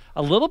 becoming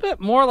a little bit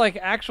more like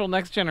actual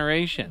Next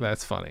Generation.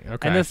 that's funny.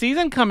 Okay. And the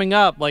season coming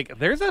up, like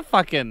there's a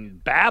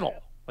fucking battle.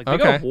 Like they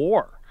go Okay. to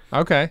war.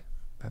 Okay.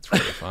 That's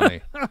really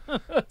funny.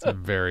 It's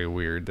very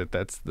weird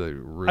that's the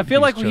route I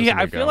feel he's like chosen to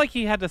I go. feel like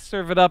he had to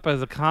serve it up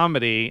as a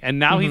comedy, and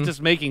now he's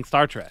just making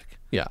Star Trek,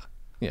 Yeah.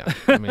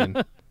 I mean,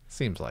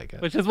 seems like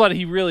it. which is what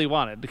he really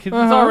wanted because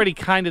it's already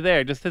kind of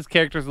there. Just his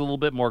character's a little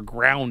bit more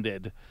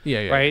grounded,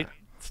 Yeah. right?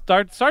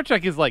 Star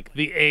Trek is like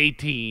the A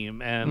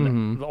team,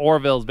 and the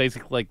Orville's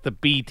basically like the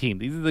B team.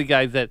 These are the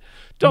guys that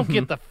don't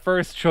get the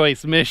first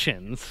choice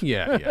missions.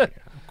 Yeah.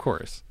 Of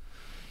course.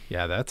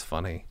 Yeah, that's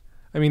funny.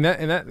 I mean,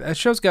 that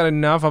show's got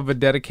enough of a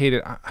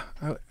dedicated. I'm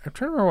trying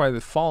to remember why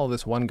they follow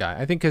this one guy.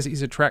 I think because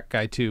he's a Trek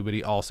guy too, but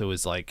he also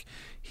is like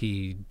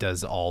he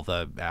does all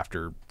the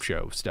after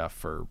show stuff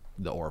for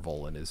the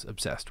Orville and is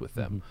obsessed with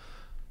them.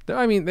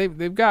 I mean,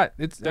 they've got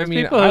it's. There's I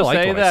mean, people I who like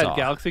say what I that saw.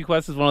 Galaxy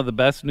Quest is one of the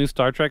best new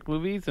Star Trek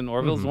movies, and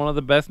Orville's one of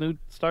the best new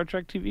Star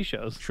Trek TV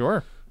shows.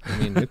 Sure. I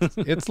mean,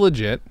 it's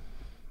legit.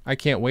 I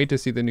can't wait to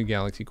see the new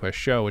Galaxy Quest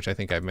show, which I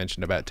think I've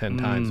mentioned about 10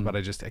 times, but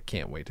I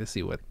can't wait to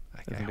see what.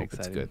 I gonna be hope it's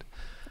exciting. good.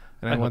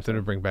 And I want them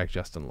to bring back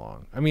Justin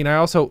Long. I mean,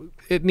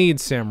 it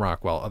needs Sam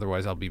Rockwell,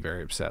 otherwise I'll be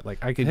very upset. Like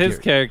I could His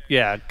character,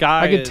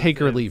 guy. I could take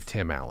or leave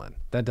Tim Allen.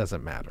 That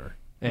doesn't matter.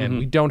 And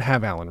we don't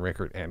have Alan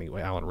Rickard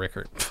anyway. Alan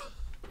Rickard.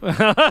 All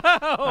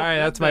right,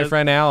 that's my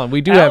friend Alan.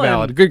 We do have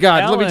Alan. Good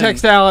God, let me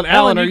text Alan.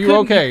 Alan, are you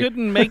okay? You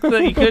couldn't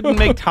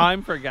make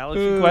time for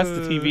Galaxy Quest,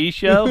 the TV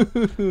show.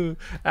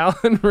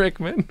 Alan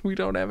Rickman. We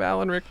don't have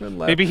Alan Rickman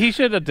left. Maybe he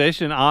should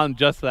audition on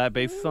just that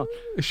basis.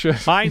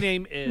 My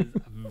name is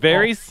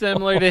very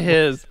similar to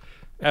his,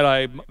 and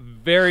I'm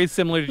very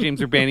similar to James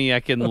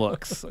Urbaniak in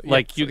looks.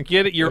 Like, you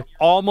get it. You're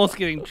almost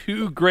getting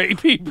two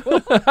great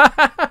people.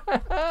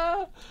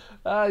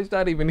 He's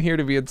not even here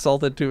to be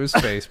insulted to his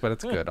face, but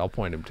it's good. I'll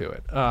point him to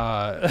it.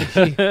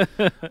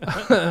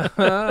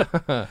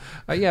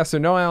 Yeah, so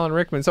no Alan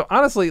Rickman. So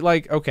honestly,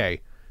 like,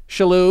 okay,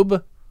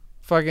 Shaloub,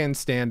 fucking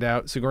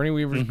standout. Sigourney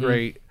Weaver's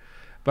great,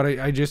 but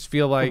I just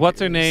feel like...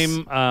 What's her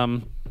name?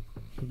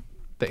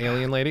 The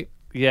alien lady?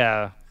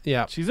 Yeah.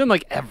 Yeah. She's in,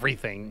 like,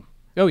 everything.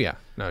 Oh, yeah.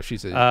 No,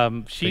 she's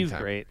a... she's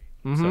great.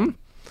 Mm-hmm.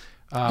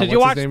 So. Did you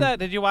watch that?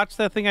 Did you watch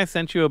that thing I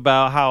sent you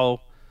about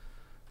how...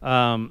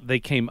 they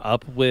came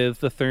up with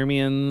the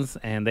Thermians,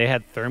 and they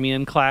had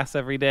Thermian class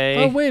every day.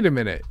 Oh, wait a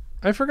minute.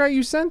 I forgot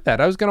you sent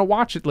that. I was going to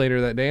watch it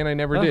later that day, and I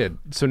never did.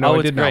 So, no,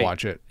 I did not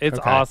watch it. It's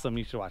awesome.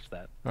 You should watch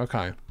that.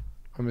 Okay.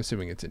 I'm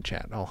assuming it's in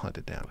chat. I'll hunt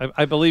it down.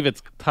 I believe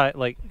it's,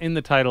 like, in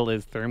the title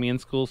is Thermian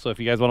School, so if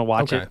you guys want to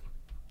watch it,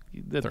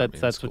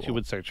 that's what you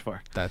would search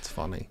for. That's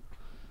funny.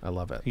 I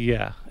love it.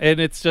 Yeah. And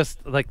it's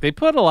just, like, they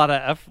put a lot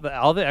of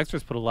all the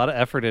extras put a lot of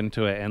effort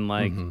into it, and,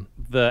 like,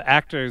 the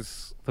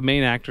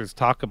main actors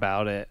talk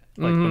about it,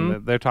 like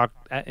when they're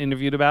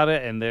interviewed about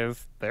it, and they're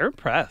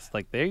impressed.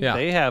 Like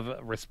they have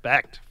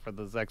respect for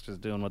those extras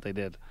doing what they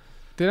did.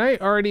 Did I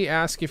already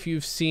ask if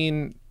you've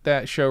seen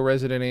that show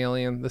Resident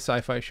Alien, the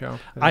sci-fi show?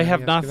 I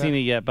have not seen it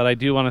yet, but I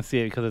do want to see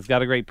it because it's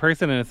got a great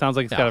person and it sounds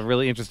like it's got a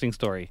really interesting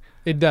story.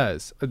 It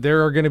does.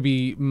 There are going to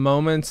be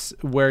moments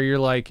where you're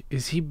like,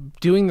 is he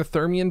doing the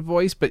Thermian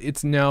voice? But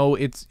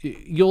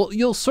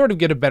you'll sort of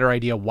get a better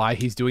idea why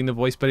he's doing the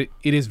voice, but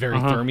it is very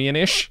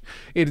Thermian-ish.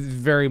 It is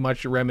very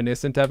much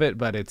reminiscent of it,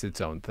 but it's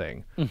its own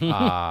thing.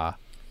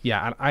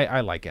 Yeah,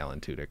 I like Alan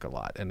Tudyk a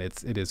lot, and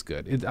it is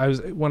good.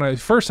 When I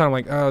first saw it, I'm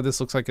like, oh, this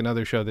looks like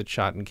another show that's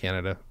shot in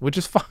Canada, which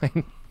is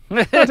fine.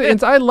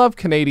 I love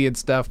Canadian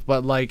stuff,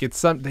 but like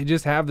they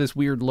just have this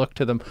weird look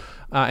to them,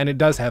 and it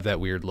does have that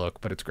weird look,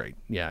 but it's great.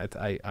 Yeah,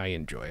 I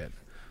enjoy it,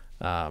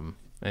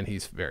 and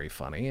he's very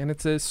funny, and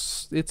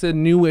it's a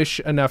newish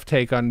enough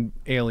take on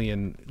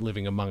Alien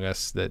living among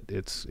us that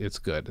it's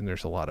good, and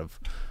there's a lot of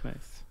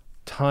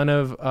ton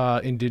of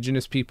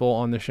indigenous people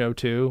on the show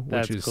too,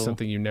 which is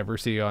something you never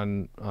see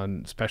on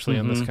especially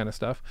on this kind of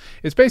stuff.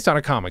 It's based on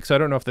a comic, so I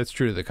don't know if that's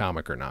true to the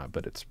comic or not,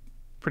 but it's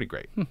pretty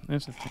great.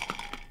 Interesting.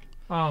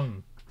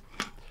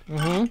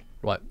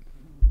 What?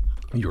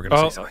 You were going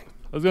to say something.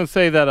 I was going to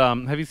say that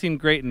have you seen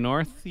Great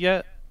North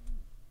yet?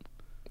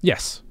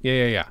 Yes.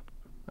 Yeah.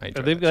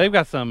 They've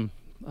got some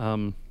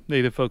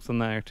native folks on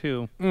there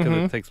too,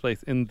 because it takes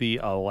place in the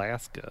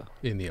Alaska.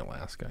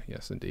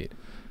 Yes, indeed.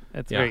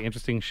 It's a very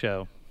interesting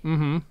show.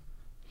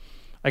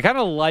 I kind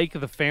of like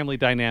the family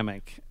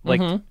dynamic.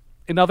 Like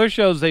in other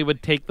shows, they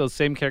would take those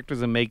same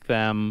characters and make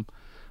them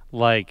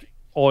like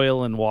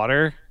oil and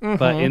water,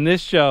 but in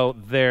this show,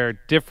 their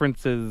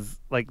differences,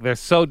 like they're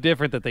so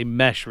different that they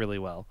mesh really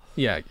well.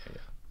 Yeah.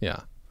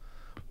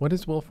 What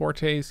is Will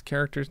Forte's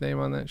character's name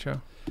on that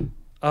show?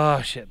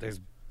 Oh shit!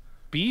 There's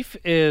Beef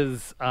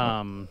is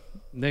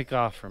Nick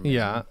Offerman.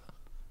 Yeah.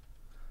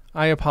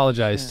 I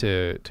apologize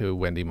to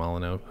Wendy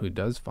Molyneux, who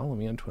does follow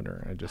me on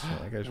Twitter. I just feel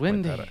like I should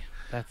Wendy. point that out.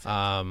 That's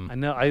I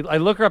know. I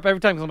look her up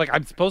every time because I'm like,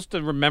 I'm supposed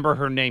to remember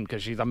her name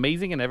because she's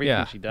amazing in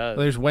everything she does.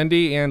 There's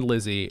Wendy and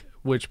Lizzie,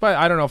 but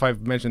I don't know if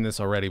I've mentioned this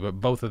already, but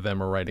both of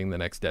them are writing the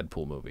next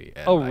Deadpool movie.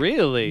 Oh,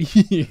 really?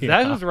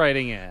 That who's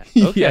writing it?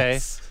 Okay.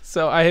 Yes.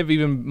 So I have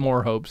even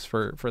more hopes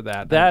for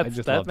that.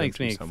 That makes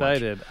me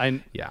excited.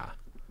 Yeah.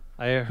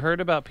 I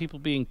heard about people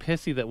being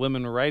pissy that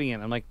women were writing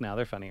it. I'm like, no,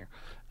 they're funnier.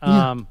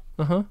 So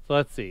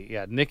let's see.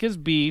 Yeah, Nick is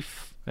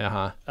Beef.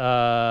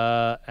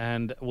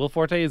 And Will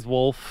Forte is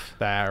Wolf.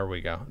 There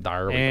we go.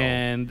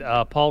 And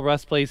Paul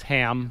Russ plays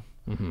Ham.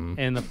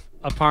 And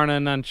Aparna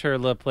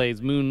Nancherla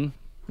plays Moon.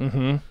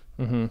 And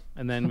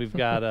then we've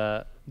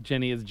got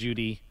Jenny is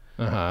Judy.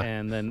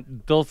 And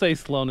then Dulce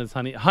Sloan is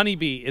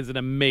Honeybee is an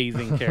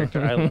amazing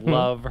character. I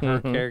love her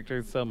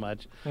character so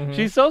much.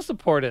 She's so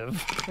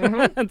supportive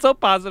and so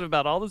positive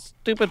about all the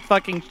stupid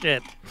fucking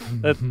shit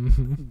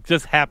that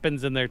just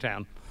happens in their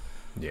town.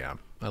 Yeah,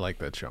 I like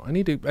that show. I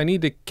need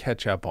to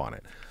catch up on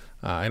it.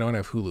 I don't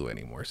have Hulu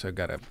anymore, so I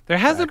gotta. There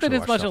hasn't been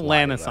as much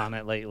Alanis on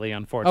it lately,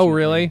 unfortunately. Oh,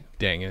 really?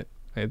 Dang it!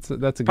 That's a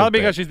good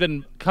probably because thing. she's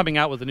been coming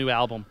out with a new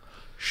album.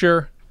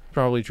 Sure,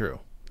 probably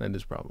true. That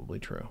is probably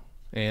true.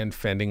 And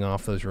fending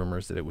off those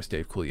rumors that it was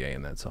Dave Coulier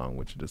in that song,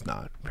 which it is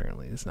not.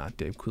 Apparently, it's not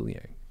Dave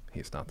Coulier.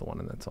 He's not the one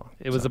in that song.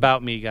 It was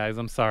about me, guys.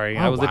 I'm sorry.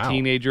 I was a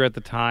teenager at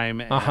the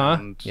time.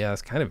 And Yeah,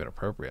 it's kind of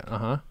inappropriate.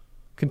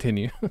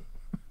 Continue.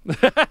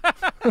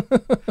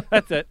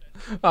 That's it.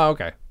 Oh,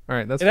 okay. All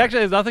right. That's it.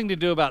 Actually has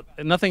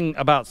nothing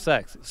about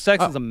sex.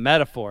 Sex is a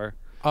metaphor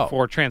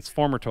for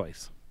Transformer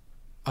toys.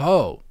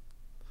 Oh.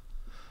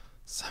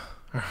 So,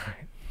 all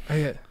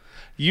right.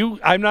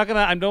 I'm not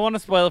gonna. I don't want to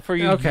spoil it for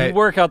you. Okay. You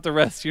work out the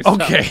rest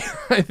yourself. Okay,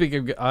 I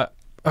think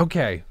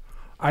okay.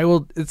 I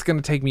will. It's going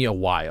to take me a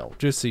while,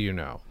 just so you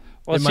know.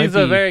 Well, It might she's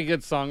a be- very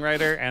good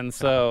songwriter, and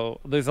so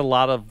there's a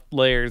lot of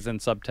layers and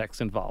subtext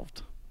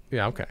involved.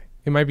 Yeah, okay.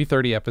 It might be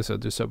 30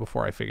 episodes or so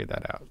before I figure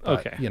that out. But,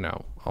 Okay. You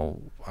know,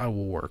 I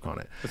will work on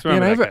it. Just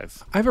remember Man, that,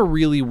 guys. I have a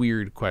really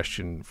weird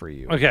question for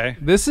you. Okay.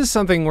 This is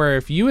something where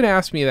if you had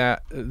asked me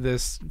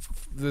this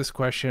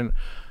question,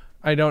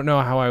 I don't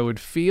know how I would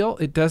feel.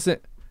 It doesn't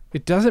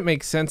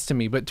make sense to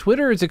me. But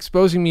Twitter is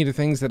exposing me to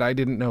things that I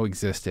didn't know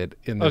existed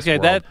in this Okay,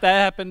 world. that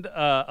happened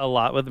a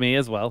lot with me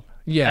as well.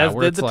 Yeah, as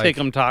where did it's the like-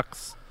 Take'em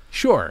Talks.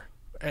 Sure.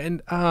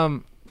 And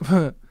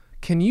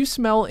can you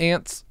smell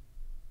ants?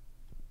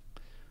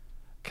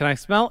 Can I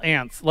smell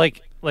ants?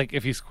 Like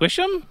if you squish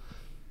them?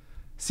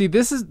 See,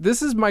 this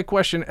is my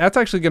question. That's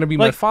actually going to be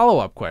my Like-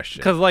 follow-up question.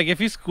 Because like if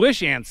you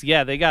squish ants,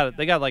 yeah, they got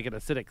like an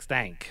acidic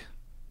stank.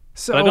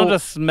 So But I don't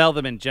just smell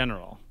them in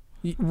general.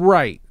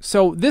 Right.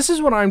 So this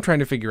is what I'm trying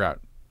to figure out.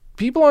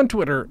 People on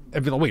Twitter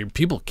have been like, wait,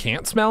 people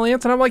can't smell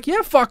ants? And I'm like, yeah,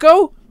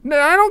 fucko. No,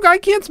 I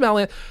can't smell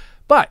ants.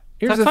 But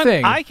here's That's the fine.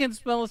 thing. I can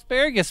smell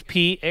asparagus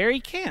pea.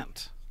 Ari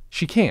can't.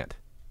 She can't.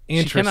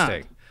 cannot.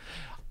 Interesting.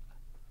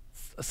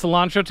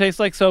 Cilantro tastes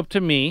like soap to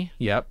me.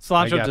 Yep. I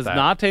Cilantro get does that.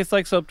 not taste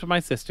like soap to my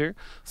sister.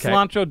 Okay.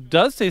 Cilantro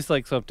does taste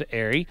like soap to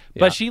Ari, Yeah.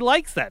 but she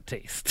likes that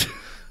taste.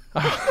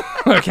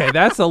 Okay,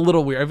 that's a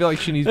little weird. I feel like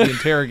she needs to be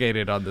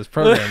interrogated on this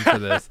program for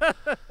this.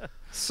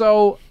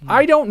 So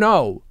I don't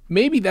know.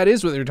 Maybe that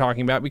is what they're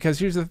talking about because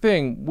here's the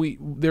thing: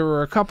 there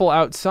were a couple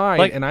outside,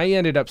 Like- and I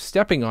ended up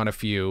stepping on a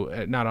few,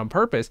 not on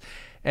purpose,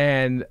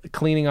 and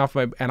cleaning off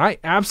and I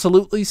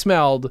absolutely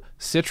smelled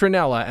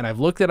citronella, and I've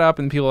looked it up,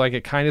 and people are like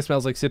it kind of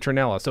smells like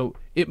citronella, so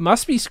it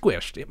must be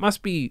squished. It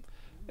must be.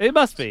 It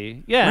must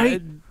be. Yeah.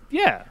 Right?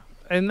 Yeah.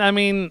 And I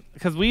mean,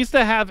 because we used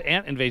to have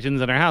ant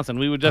invasions in our house, and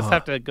we would just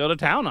have to go to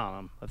town on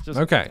them. That's just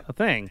Okay. a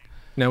thing.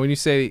 Now, when you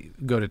say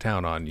go to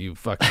town on, you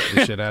fuck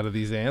the shit out of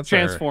these ants. or-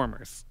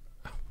 Transformers.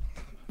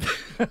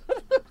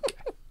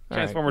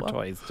 Transformer well,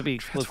 toys, to be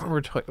explicit.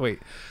 Transformer toy. Wait.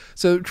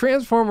 So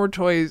Transformer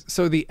toys.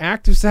 So the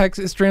act of sex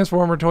is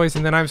Transformer toys,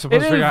 and then I'm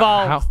supposed It to figure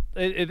out involves. how.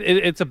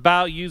 It's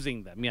about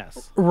using them,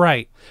 yes,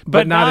 Right,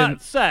 but not in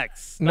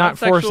sex, not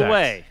for sexual sex.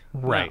 way.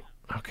 Right.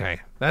 Okay.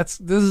 This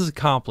is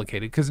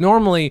complicated because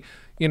normally,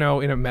 in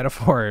a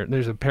metaphor,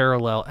 there's a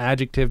parallel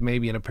adjective,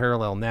 maybe in a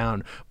parallel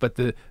noun, but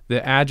the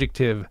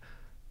adjective,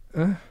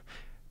 the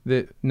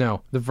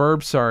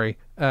verb,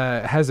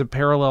 has a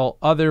parallel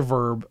other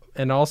verb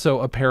and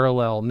also a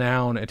parallel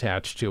noun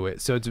attached to it.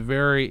 So it's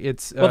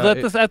Well, at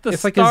the it's start,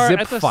 like a zip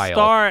at the file.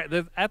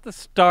 at the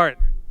start,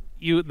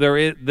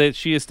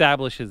 she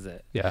establishes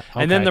it. Yeah,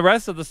 and then okay. the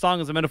rest of the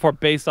song is a metaphor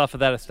based off of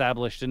that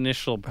established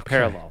initial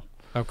parallel.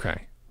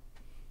 Okay.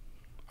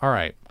 All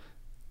right.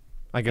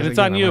 I guess And it's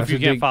on you if you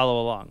can't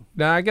follow along.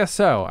 No, I guess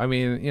so. I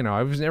mean,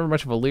 I was never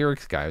much of a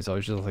lyrics guy. I was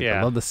always just like, I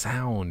Yeah. love the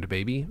sound,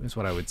 baby, is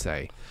what I would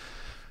say.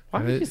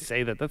 Why would you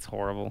say that? That's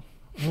horrible.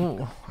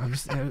 Well, I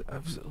was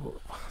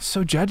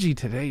so judgy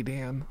today,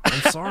 Dan.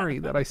 I'm sorry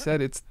that I said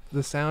it's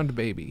the sound,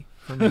 baby.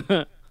 For me.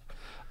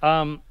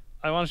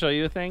 I want to show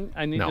you a thing.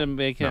 I need No, to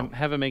make him no.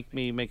 have him make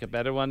me make a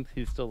better one.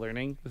 He's still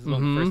learning. This is one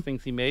Mm-hmm. of the first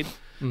things he made.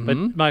 But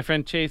my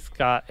friend Chase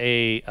got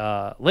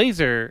a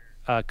laser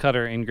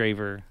cutter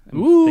engraver.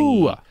 Ooh.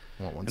 thingy.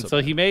 Want one And so so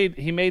bad.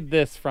 he made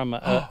this from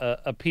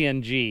a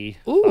PNG.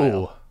 Ooh,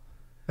 file.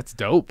 that's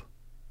dope.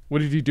 What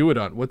did you do it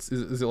on?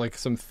 Is it like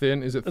some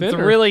thin? Is it thin? It's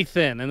or- really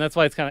thin, and that's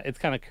why it's kind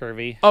of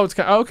curvy. Oh, it's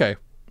kind. Oh, okay.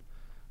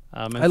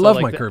 And I so, love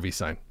like, my the- curvy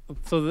sign.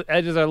 So the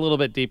edges are a little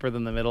bit deeper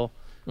than the middle.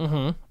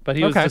 Mm-hmm. But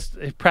he was Okay.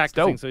 just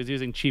practicing, dope. so he's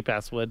using cheap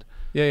ass wood.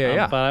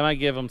 Yeah. But I might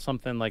give him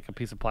something like a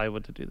piece of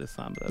plywood to do this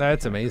on. But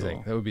That's kinda amazing.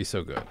 cool. That would be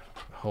so good.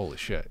 Holy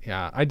shit.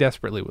 Yeah, I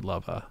desperately would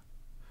love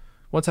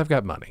once I've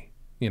got money.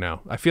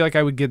 I feel like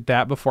I would get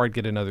that before I'd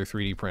get another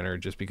 3D printer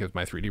just because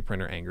my 3D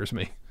printer angers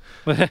me.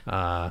 I would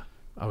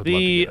love to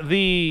get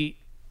it.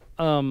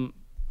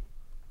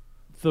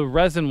 The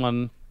resin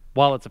one,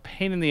 while it's a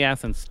pain in the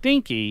ass and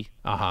stinky,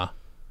 is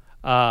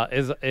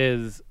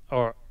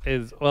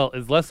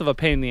less of a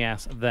pain in the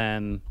ass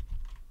than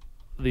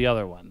the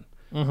other one.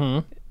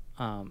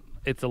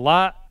 It's a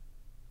lot.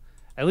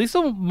 At least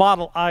the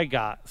model I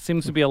got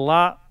seems to be a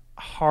lot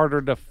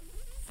harder to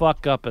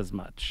fuck up as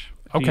much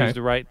if you Okay. use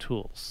the right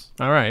tools.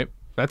 All right.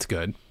 That's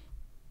good.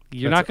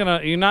 You're not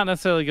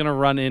necessarily gonna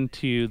run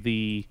into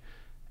the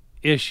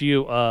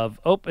issue of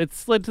it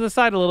slid to the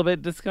side a little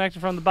bit, disconnected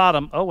from the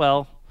bottom. Oh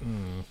well.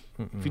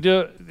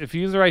 If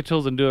you use the right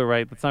tools and do it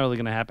right, that's not really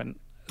gonna happen.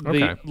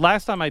 Okay. The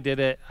last time I did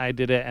it,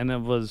 and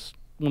it was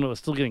when it was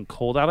still getting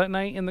cold out at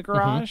night in the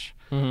garage.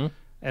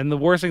 And the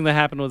worst thing that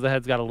happened was the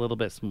heads got a little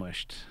bit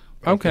smushed.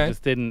 Like, Okay. it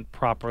just didn't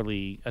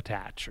properly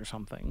attach or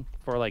something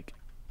for like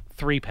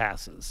 3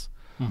 passes.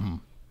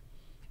 And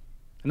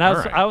All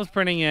right. I was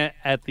printing it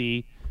at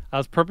I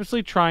was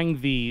purposely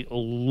trying the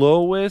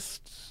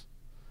lowest,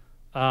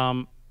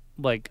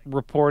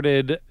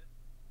 reported,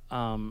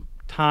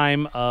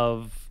 time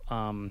of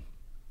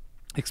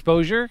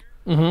exposure,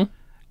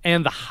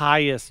 and the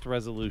highest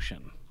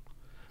resolution,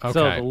 Okay.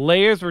 So the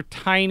layers were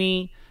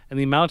tiny, and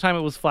the amount of time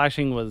it was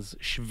flashing was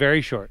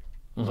very short.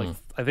 It was like,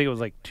 I think it was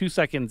like 2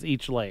 seconds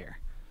each layer.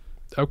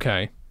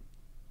 Okay.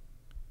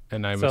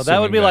 And I'm So that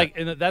would be assuming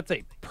and that's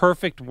a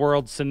perfect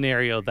world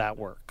scenario that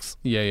works.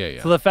 Yeah.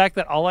 So the fact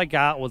that all I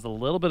got was a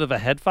little bit of a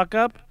head fuck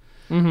up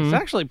is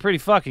actually pretty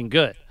fucking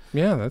good.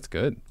 Yeah, that's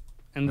good.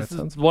 And That this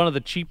sounds is one of the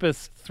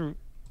cheapest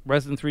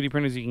resin 3D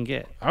printers you can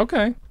get.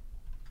 Okay.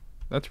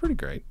 That's pretty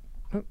great.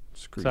 Oh,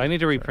 screw So I you. need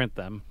to reprint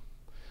them.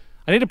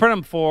 I need to print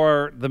them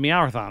for the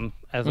Meowathon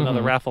as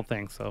another raffle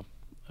thing, so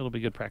it'll be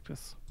good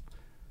practice.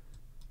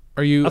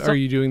 Are you Also-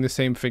 doing the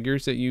same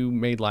figures that you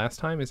made last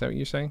time? Is that what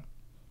you're saying?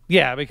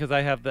 Yeah, because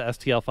I have the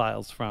STL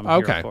files from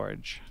Okay. Hero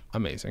Forge.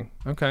 Amazing.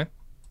 Okay.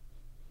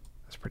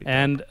 That's pretty good.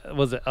 And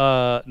was it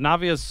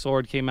Navia's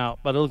sword came out,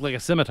 but it looked like a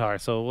scimitar,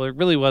 so it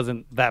really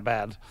wasn't that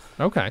bad.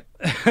 Okay.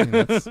 I mean,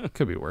 that's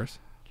could be worse.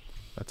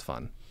 That's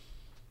fun.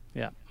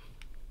 Yeah.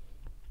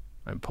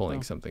 I'm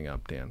pulling something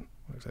up, Dan.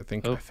 I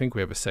Oh. think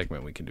we have a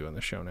segment we can do on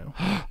the show now.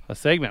 A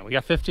segment. We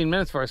got 15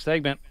 minutes for our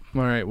segment.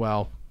 All right.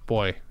 Well,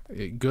 boy,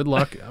 good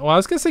luck. Well, I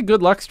was gonna say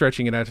good luck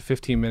stretching it out to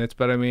 15 minutes,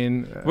 but I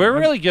mean, We're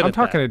really good I'm at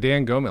talking that. to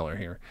Dan Gomiller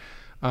here.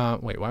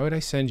 Wait, why would I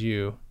send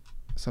you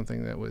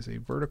something that was a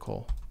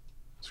vertical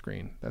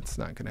screen? That's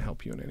not going to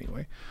help you in any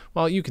way.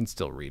 Well, you can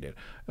still read it.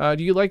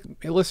 Do you like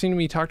listening to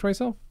me talk to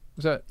myself?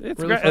 Is that It's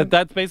really great. fun?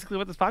 That's basically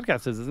what this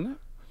podcast is, isn't it?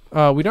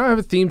 We don't have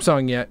a theme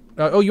song yet.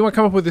 You want to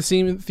come up with a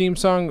theme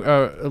song,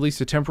 at least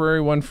a temporary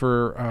one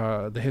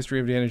for the history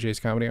of Dan and Jay's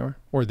Comedy Hour,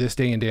 or this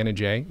day in Dan and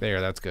Jay? There,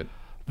 that's good.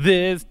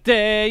 This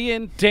day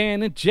in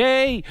Dan and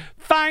Jay,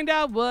 find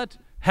out what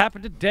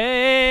happened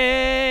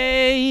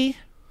today.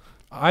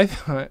 I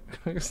thought,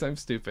 I guess I'm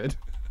stupid.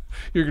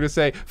 You're going to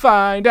say,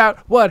 find out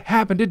what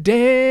happened to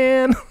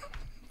Dan.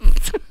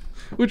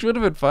 Which would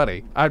have been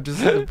funny. I'm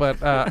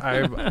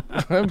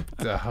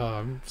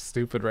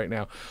stupid right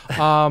now.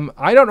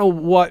 I don't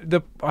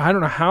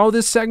know how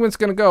this segment's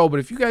going to go, but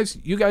if you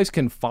guys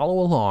can follow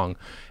along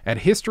at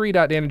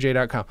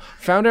history.danandjay.com.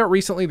 Found out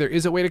recently there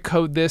is a way to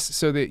code this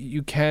so that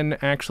you can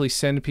actually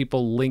send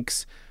people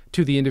links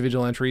to the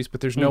individual entries, but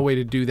there's no way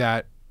to do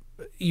that.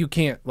 You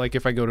can't, like,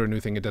 if I go to a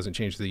new thing, it doesn't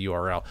change the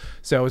URL.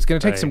 So it's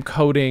going to take some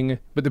coding,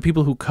 but the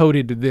people who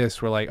coded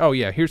this were like, oh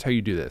yeah, here's how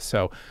you do this.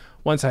 So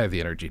once I have the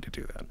energy to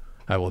do that,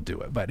 I will do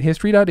it. But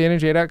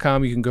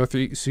history.danandjay.com, you can go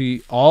through,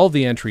 see all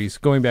the entries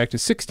going back to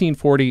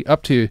 1640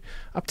 up to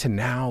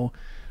now.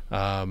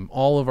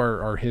 All of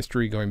our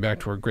history going back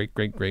to our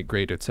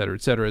great, et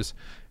ceteras.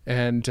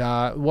 And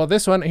well,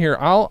 this one here,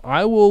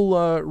 I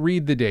will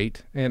read the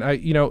date, and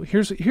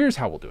here's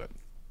how we'll do it.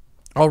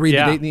 I'll read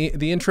the date,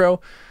 the intro.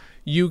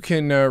 You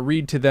can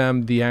read to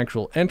them the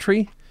actual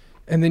entry,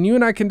 and then you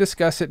and I can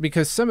discuss it,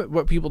 because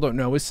what people don't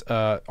know is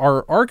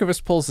our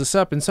archivist pulls this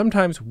up, and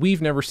sometimes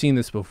we've never seen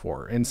this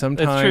before, and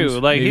sometimes It's true.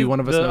 Like maybe one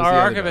of us knows our the other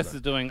archivist doesn't.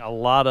 is doing a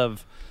lot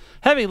of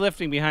heavy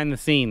lifting behind the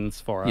scenes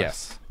for us.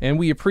 Yes, and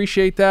we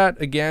appreciate that.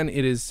 Again,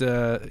 it is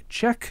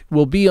check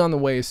will be on the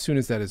way as soon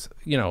as that is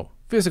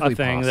physically A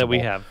thing possible. that we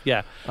have.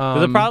 Yeah.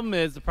 But the problem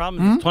is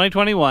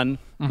 2021.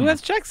 Who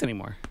has checks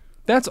anymore?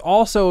 That's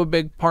also a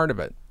big part of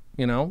it.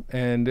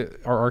 And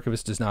our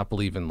archivist does not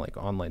believe in like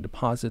online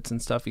deposits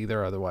and stuff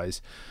either,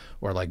 otherwise,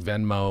 or like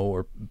Venmo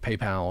or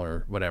PayPal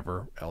or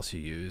whatever else you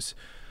use.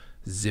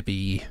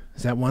 Zippy,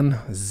 is that one?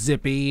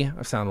 Zippy. I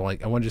want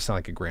to just sound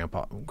like a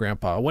grandpa.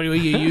 What are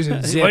you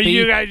using? Zippy. What do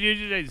you guys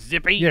use?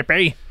 Zippy?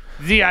 Zippy.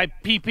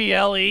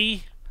 ZIPPLE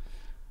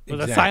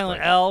with a Exactly.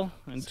 silent L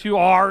and 2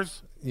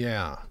 R's.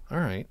 Yeah. All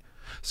right.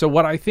 So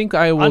what I think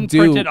I will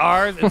Unprinted do.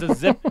 R's. It's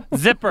a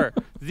zipper.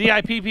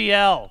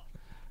 ZIPPL.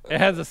 It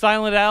has a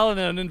silent L and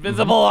an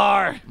invisible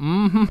R.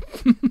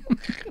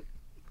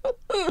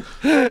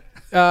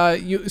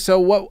 So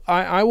what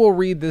I will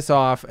read this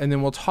off, and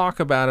then we'll talk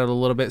about it a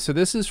little bit. So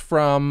this is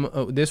from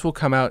this will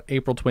come out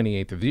April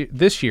 28th of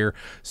this year.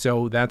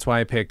 So that's why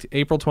I picked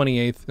April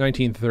 28th,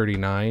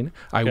 1939.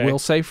 I Okay. will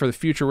say, for the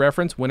future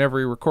reference, whenever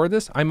we record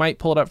this, I might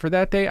pull it up for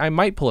that day. I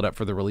might pull it up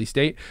for the release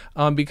date,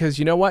 because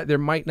you know what? There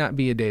might not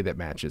be a day that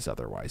matches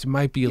otherwise. It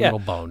might be a little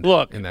boned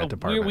Look, in that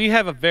department. we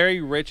have a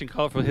very rich and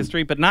colorful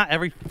history, but not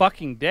every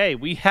fucking day.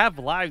 We have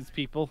lives,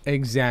 people.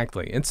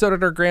 Exactly. And so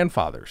did our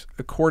grandfathers,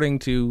 according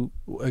to,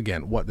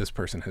 again, what this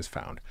person has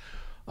found.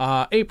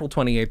 April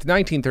 28th,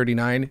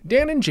 1939,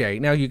 Dan and Jay.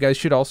 Now, you guys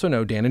should also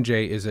know Dan and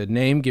Jay is a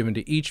name given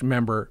to each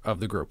member of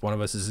the group. One of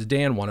us is a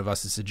Dan, one of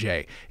us is a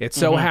Jay. It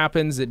so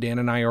happens that Dan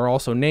and I are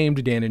also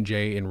named Dan and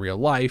Jay in real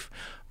life,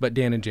 but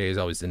Dan and Jay is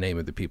always the name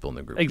of the people in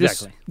the group.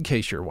 Exactly. Just in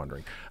case you're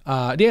wondering.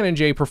 Dan and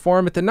Jay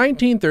perform at the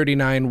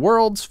 1939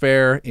 World's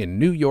Fair in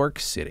New York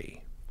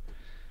City.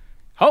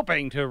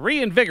 Hoping to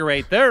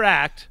reinvigorate their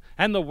act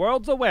and the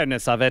world's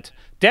awareness of it,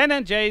 Dan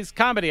and Jay's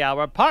Comedy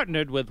Hour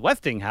partnered with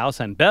Westinghouse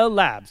and Bell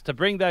Labs to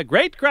bring their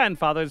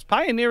great-grandfather's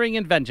pioneering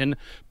invention,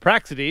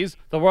 Praxedes,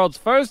 the world's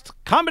first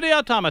comedy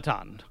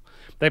automaton.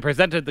 They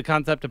presented the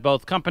concept to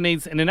both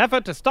companies in an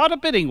effort to start a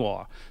bidding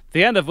war,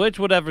 the end of which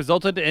would have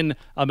resulted in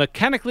a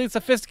mechanically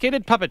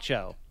sophisticated puppet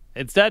show.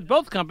 Instead,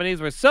 both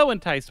companies were so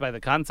enticed by the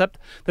concept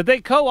that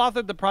they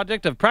co-authored the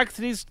project of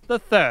Praxedes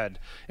III,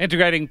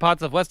 integrating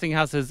parts of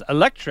Westinghouse's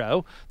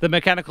Electro, the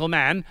Mechanical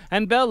Man,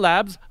 and Bell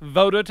Labs'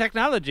 Voder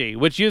technology,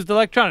 which used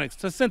electronics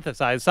to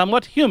synthesize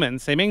somewhat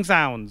human-seeming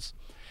sounds.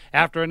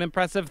 After an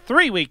impressive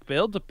 3-week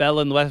build, Bell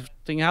and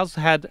Westinghouse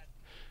had,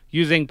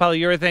 using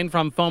polyurethane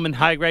from foam and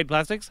high-grade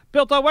plastics,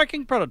 built a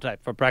working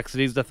prototype for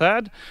Praxedes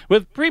III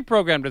with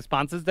pre-programmed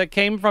responses that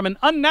came from an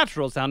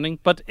unnatural-sounding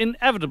but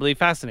inevitably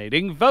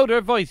fascinating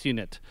Voder voice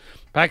unit.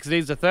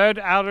 Praxedes III's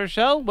outer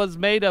shell was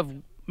made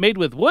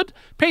with wood,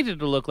 painted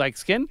to look like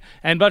skin,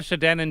 and much to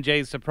Dan and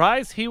Jay's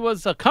surprise, he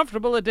was a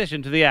comfortable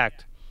addition to the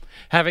act.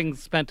 Having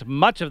spent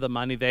much of the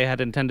money they had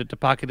intended to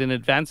pocket in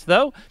advance,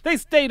 though, they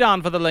stayed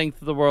on for the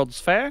length of the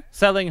World's Fair,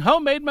 selling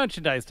homemade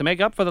merchandise to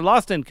make up for the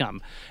lost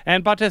income,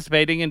 and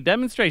participating in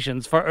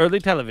demonstrations for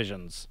early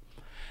televisions.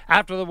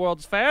 After the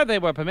World's Fair, they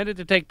were permitted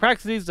to take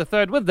Praxedes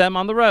III with them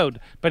on the road,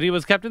 but he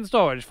was kept in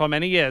storage for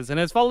many years and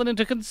has fallen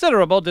into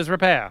considerable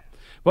disrepair.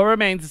 What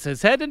remains is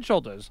his head and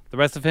shoulders. The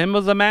rest of him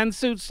was a man's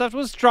suit stuffed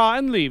with straw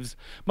and leaves,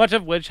 much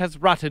of which has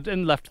rotted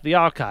and left the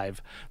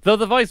archive, though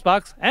the voice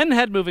box and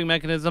head-moving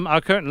mechanism are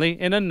currently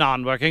in a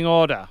non-working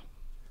order.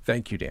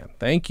 Thank you, Dan.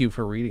 Thank you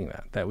for reading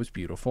that. That was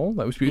beautiful.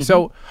 That was beautiful.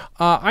 So,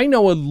 I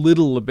know a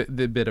little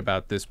bit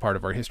about this part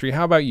of our history.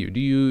 How about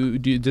you?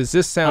 Does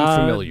this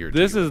sound familiar to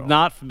you? This is at all?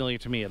 not familiar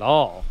to me at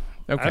all.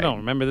 Okay. I don't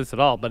remember this at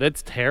all, but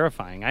it's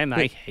terrifying, and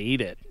I hate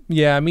it.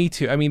 Yeah, me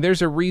too. I mean,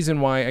 there's a reason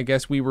why I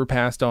guess we were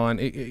passed on.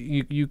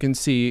 You can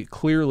see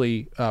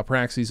clearly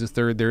Praxedes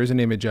III, there is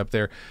an image up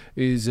there,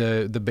 is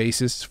the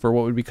basis for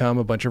what would become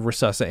a bunch of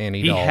Resusci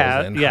Annie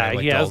dolls.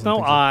 He has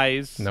no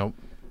eyes. Nope.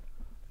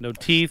 No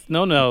teeth,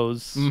 no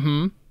nose.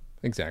 Mm-hmm.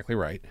 Exactly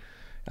right.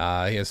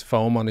 He has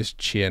foam on his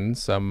chin,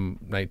 some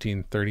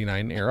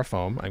 1939 era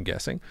foam, I'm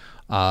guessing.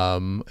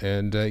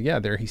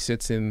 There he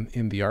sits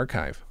in the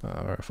archive,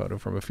 a photo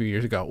from a few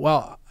years ago.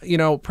 Well,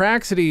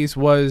 Praxedes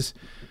was,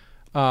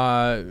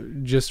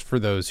 just for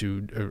those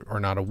who are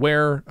not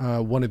aware,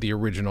 one of the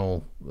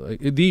original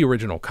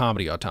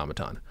comedy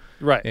automaton.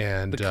 Right.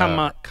 And the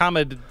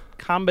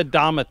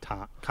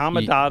Comedomaton.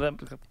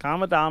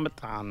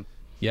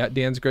 Yeah,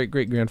 Dan's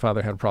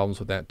great-great-grandfather had problems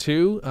with that,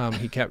 too.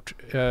 He kept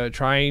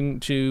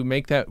trying to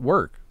make that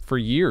work for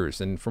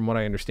years, and from what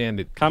I understand,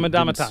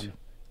 Comedomaton.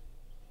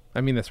 I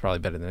mean, that's probably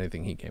better than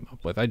anything he came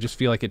up with. I just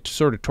feel like it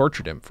sort of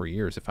tortured him for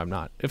years, if I'm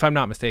not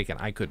mistaken.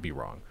 I could be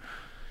wrong.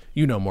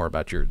 You know more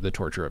about the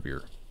torture of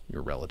your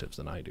relatives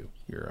than I do,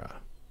 your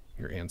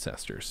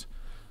ancestors.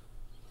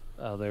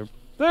 Oh,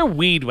 they're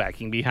weed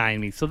whacking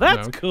behind me, so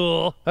that's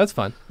cool. That's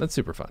fun. That's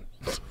super fun.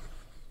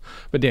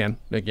 But Dan,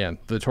 again,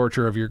 the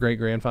torture of your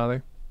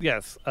great-grandfather?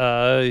 Yes.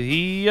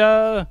 He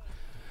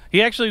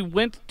actually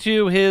went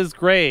to his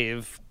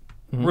grave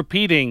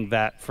repeating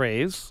that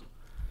phrase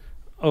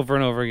over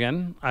and over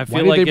again. I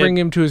feel Why did they bring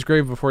him to his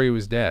grave before he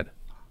was dead?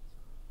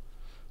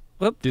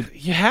 Well,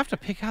 you have to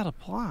pick out a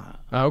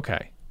plot.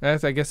 Okay. I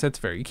guess that's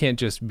fair. You can't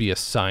just be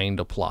assigned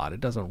a plot.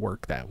 It doesn't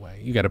work that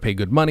way. You got to pay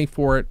good money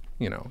for it,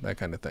 that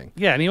kind of thing.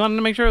 Yeah, and he wanted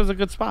to make sure it was a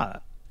good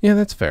spot. Yeah,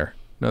 that's fair.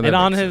 No, and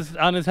on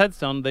his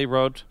headstone, they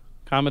wrote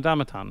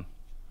Comedomaton.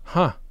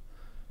 Huh.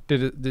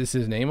 Is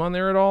his name on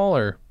there at all,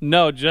 or?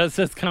 No, just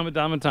says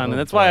Comedomaton, and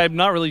that's why I'm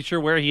not really sure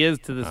where he is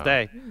to this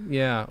day.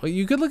 Yeah, well,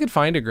 you could look at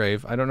Find a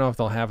Grave. I don't know if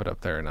they'll have it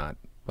up there or not,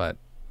 but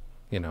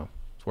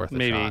it's worth a shot.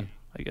 Maybe,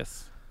 I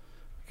guess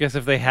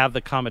if they have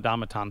the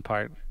Comedomaton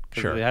part,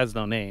 because it has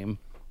no name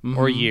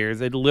or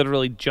years, it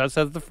literally just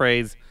has the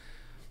phrase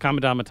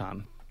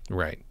Comedomaton.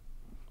 Right.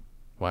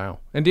 Wow.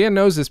 And Dan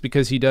knows this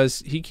because he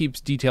keeps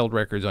detailed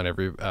records on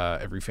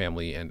every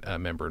family and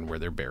member and where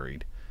they're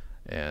buried.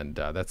 And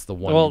that's the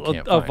one you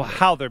can't of find.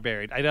 How they're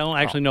buried. I don't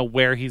actually know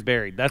where he's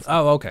buried. That's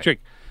okay. Trick.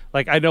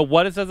 Like, I know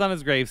what it says on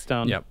his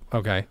gravestone. Yep.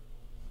 Okay.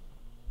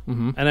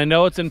 Mm-hmm. And I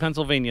know it's in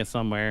Pennsylvania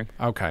somewhere.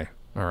 Okay.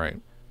 All right.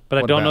 But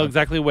I don't know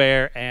exactly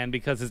where, and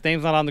because his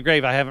name's not on the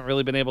grave, I haven't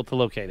really been able to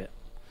locate it.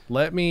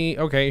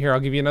 Here, I'll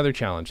give you another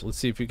challenge. Let's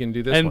see if you can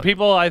do this and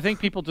one. I think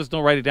people just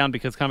don't write it down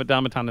because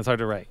Comedomaton is hard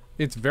to write.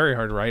 It's very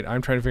hard to write.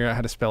 I'm trying to figure out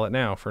how to spell it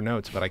now for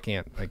notes, but I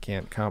can't.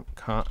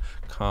 Comedomaton.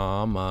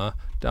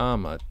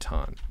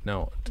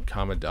 No,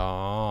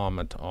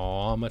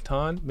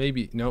 Comedomaton.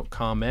 Maybe, no,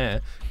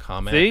 Kame.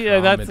 See,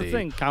 that's the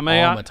thing.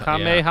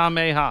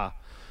 Kamehameha.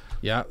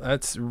 Yeah,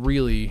 that's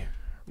really,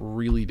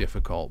 really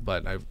difficult,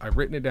 but I've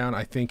written it down,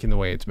 I think, in the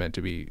way it's meant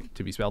to be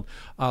spelled.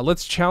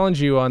 Let's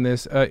challenge you on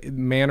this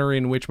manner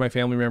in which my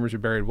family members are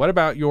buried. What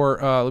about your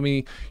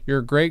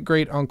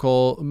great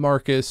uncle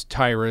Marcus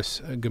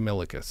Tyrus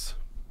Gamilicus?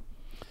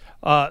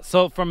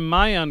 So from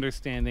my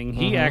understanding,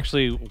 he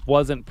actually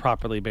wasn't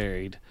properly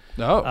buried.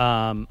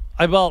 Oh.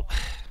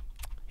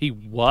 He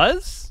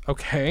was.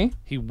 Okay.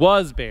 He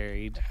was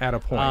buried At a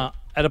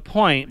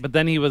point. But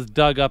then he was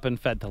dug up and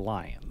fed to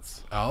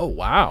lions. Oh,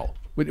 wow.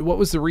 What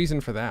was the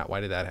reason for that? Why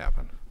did that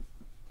happen?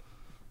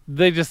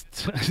 They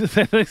just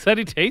they said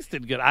he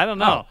tasted good. I don't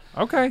know.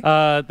 Oh, okay.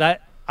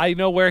 That I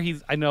know where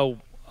he's. I know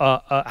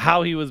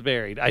how he was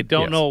buried. I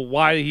don't Yes. know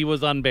why he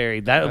was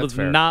unburied. That was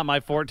fair. not my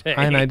forte.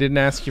 And I didn't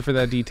ask you for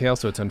that detail,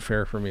 so it's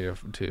unfair for me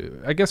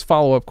to I guess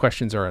follow-up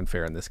questions are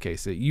unfair in this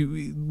case.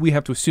 We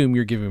have to assume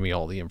you're giving me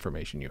all the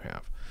information you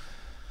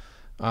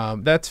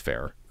have. That's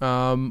fair.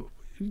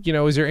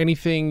 Is there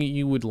anything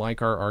you would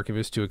like our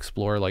archivist to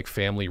explore, like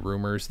family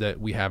rumors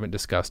that we haven't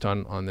discussed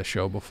on the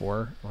show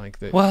before? Like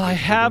that. Well, that I you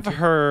have into?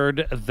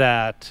 heard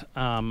that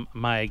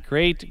my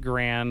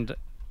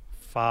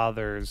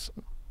great-grandfather's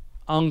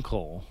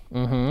uncle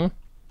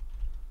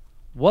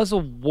was a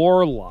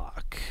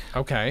warlock,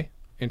 Okay,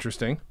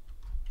 interesting.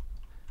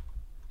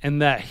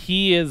 and that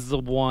he is the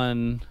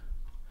one,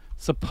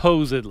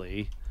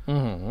 supposedly,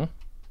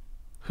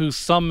 who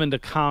summoned a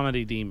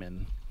comedy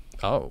demon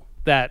Oh,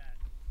 that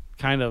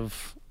kind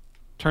of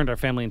turned our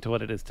family into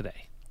what it is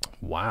today.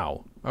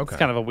 wow. Okay, It's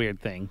kind of a weird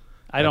thing.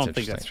 I That's don't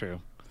think that's interesting.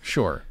 true.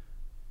 sure.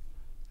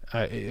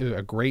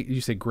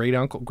 You say great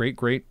uncle,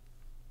 great.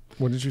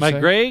 What did you My say?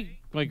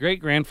 great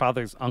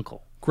grandfather's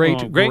uncle.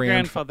 Great great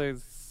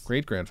grandfather's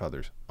Great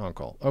grandfather's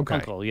uncle. Okay.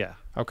 uncle. Yeah,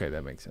 Okay,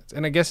 that makes sense.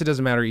 And I guess it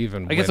doesn't matter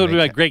even. I guess it when would be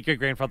they my great great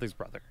grandfather's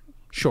brother.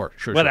 Sure.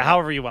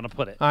 However you want to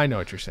put it. I know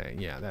what you're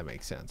saying. Yeah, that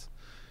makes sense.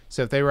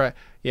 So if they were,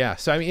 yeah.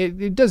 So I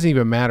mean, it doesn't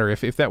even matter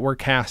if that were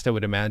cast. I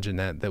would imagine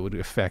that would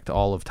affect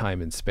all of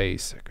time and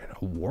space.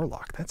 A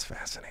warlock. That's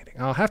fascinating.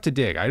 I'll have to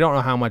dig. I don't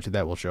know how much of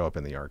that will show up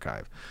in the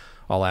archive.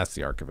 I'll ask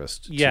the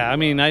archivist. Yeah, to, I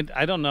mean, I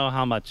don't know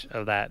how much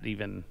of that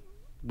even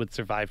would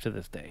survive to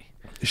this day,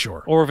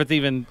 sure. or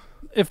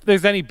if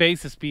there's any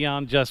basis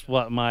beyond just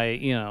what my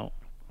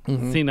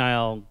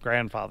senile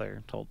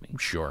grandfather told me.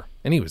 Sure.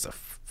 And he was a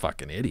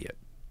fucking idiot,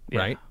 Yeah.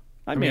 right?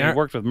 I mean, he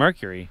worked with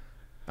Mercury.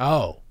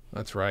 Oh,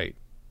 that's right.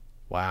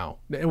 Wow.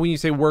 And when you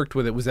say worked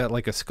with it, was that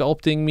like a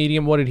sculpting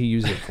medium? What did he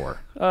use it for?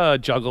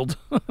 Juggled.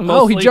 Oh, he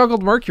Mostly.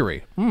 juggled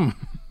Mercury.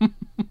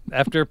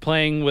 After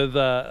playing with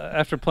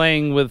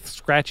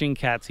scratching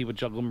cats, he would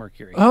juggle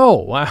Mercury. Oh,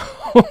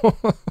 wow.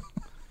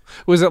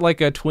 Was it like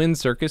a twin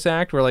circus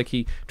act where like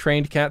he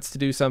trained cats to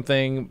do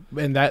something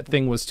and that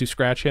thing was to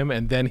scratch him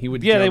and then he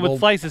would Yeah, they juggle? would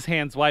slice his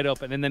hands wide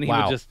open, and then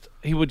Wow.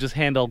 he would just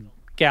handle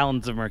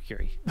gallons of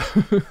mercury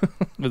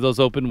with those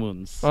open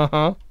wounds.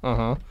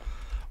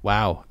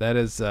 Wow, that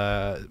is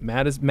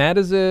Matt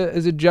is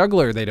a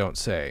juggler, they don't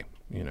say.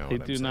 You know They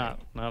what I'm do saying.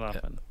 not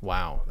often.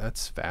 Wow,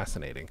 that's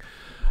fascinating.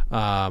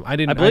 I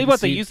believe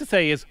what they used to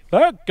say is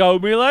 "Go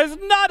me las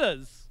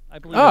nadas." I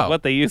believe Oh. is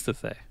what they used to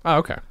say. Oh,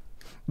 okay.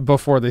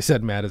 Before they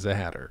said Matt is a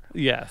hatter.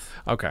 Yes.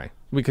 Okay,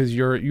 because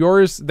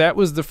yours that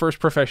was the first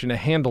profession to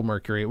handle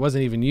mercury. It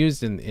wasn't even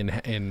used in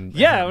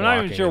Yeah, I'm not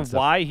even walking sure and stuff.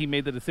 why he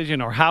made the decision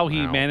or how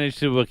he Wow. managed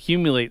to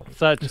accumulate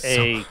such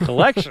a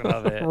collection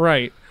of it.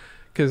 Right,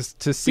 because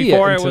to see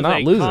Before it it and to was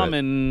not a lose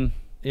common.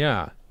 it,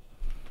 yeah,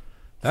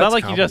 It's not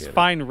like you just complicated.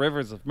 find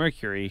rivers of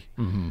mercury.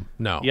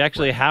 No, You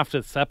actually have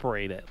to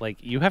separate it. Like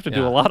you have to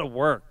do Yeah. a lot of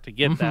work to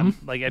get them.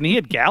 Like, and he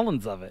had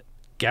gallons of it.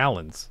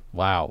 gallons.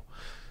 Wow,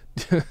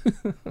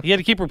 He had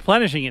to keep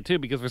replenishing it too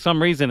because for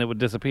some reason it would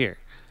disappear.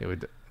 it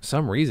would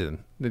some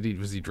reason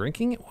was he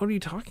drinking it? What are you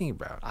talking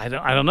about? I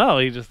don't know.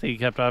 He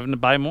kept having to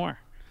buy more.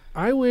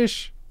 I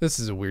wish this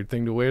is a weird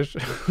thing to wish.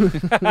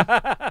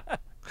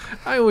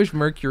 I wish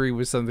mercury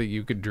was something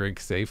you could drink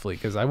safely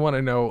because I want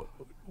to know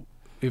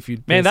if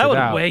you'd Man, piss that it would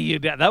out. weigh you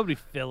down. That would be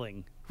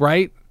filling.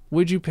 Right?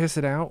 Would you piss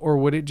it out, or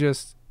would it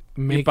just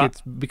make bu-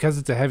 it because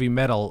it's a heavy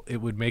metal? It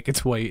would make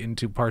its way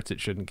into parts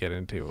it shouldn't get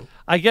into.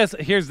 I guess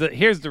here's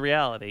the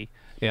reality.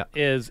 Yeah,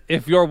 Is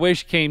if your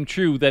wish came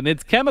true, then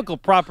its chemical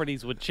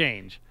properties would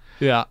change.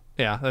 yeah.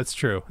 That's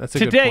true. That's a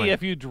good Today, point.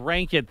 if you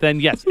drank it, then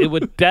yes, it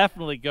would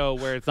definitely go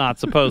where it's not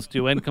supposed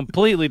to and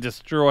completely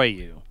destroy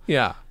you.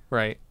 Yeah,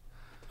 right.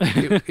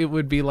 it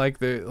would be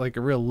like a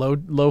real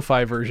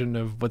lo-fi version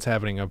of what's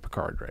happening on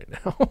Picard right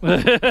now.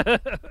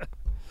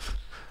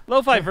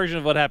 Lo-fi version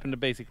of what happened to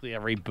basically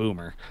every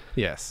boomer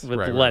Yes, with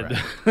right, lead.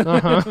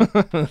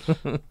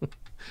 right.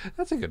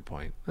 That's a good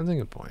point.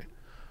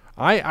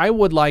 I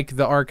would like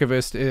the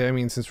archivist. I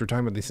mean, since we're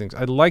talking about these things,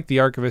 I'd like the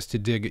archivist to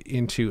dig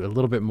into a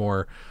little bit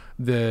more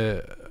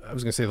the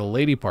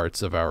lady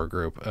parts of our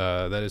group.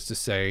 That is to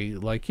say,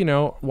 like,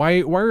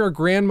 why are our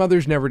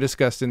grandmothers never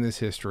discussed in this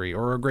history,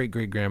 or our great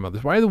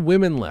grandmothers? Why are the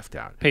women left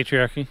out?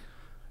 Patriarchy.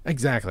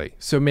 Exactly.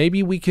 So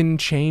maybe we can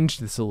change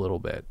this a little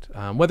bit.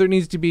 Whether it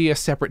needs to be a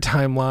separate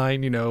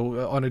timeline,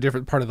 on a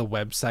different part of the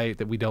website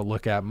that we don't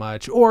look at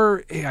much,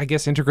 or I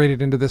guess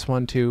integrated into this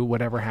one too.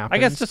 Whatever happens. I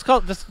guess just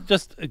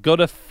go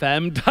to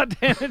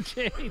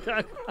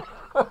fem.nj.com.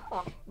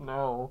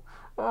 no.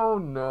 Oh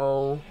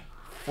no.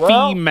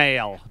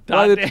 Female.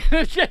 why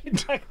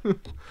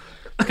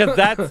Because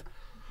that's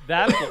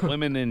what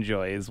women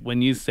enjoy is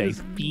when you say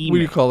female.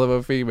 We call them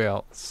a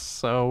female.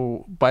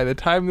 So by the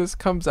time this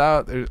comes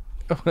out,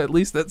 at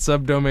least that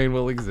subdomain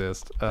will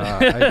exist.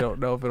 I don't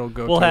know if it'll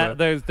go. We'll to have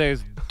there's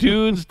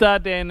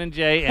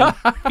dudes.danandj and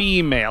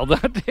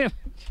female.dan.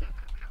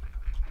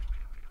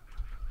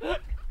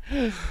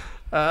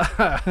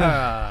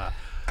 I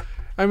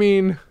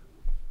mean,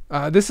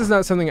 This is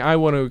not something I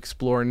want to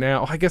explore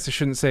now. I guess I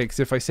shouldn't say it, because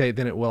if I say it,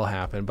 then it will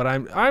happen. But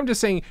I'm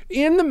just saying,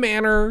 in the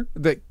manner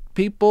that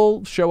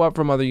people show up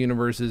from other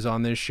universes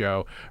on this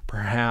show,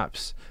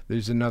 perhaps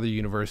there's another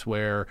universe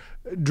where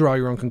draw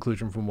your own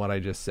conclusion from what I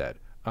just said.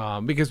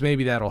 Because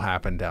maybe that'll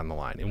happen down the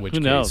line. In which Who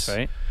case, knows,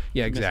 right?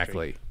 Yeah,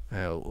 exactly.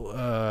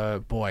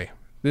 Boy,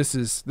 this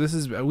is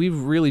we've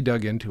really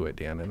dug into it,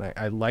 Dan, and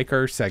I like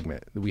our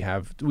segment. We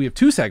have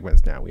 2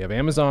 segments now. We have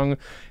Amazon,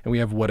 and we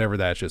have whatever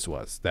that just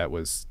was. That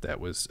was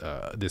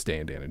This Day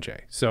in Dan and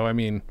Jay. So I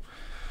mean,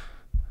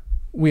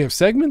 we have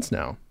segments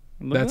now.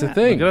 That's a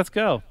thing. Look at us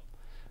go.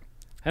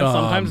 And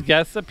sometimes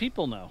guests that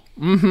people know.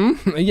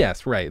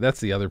 Yes, right. That's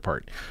the other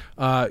part.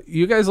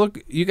 You guys,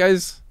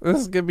 this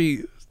is gonna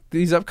be.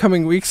 These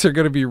upcoming weeks are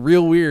going to be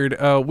real weird.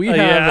 We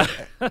have,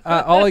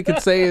 all I could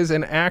say is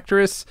an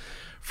actress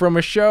from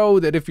a show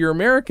that if you're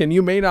American,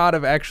 you may not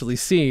have actually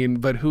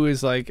seen, but who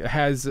is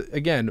has,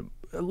 again,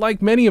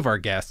 like many of our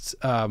guests,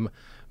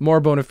 more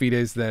bona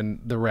fides than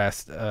the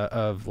rest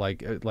of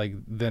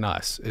than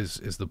us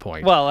is the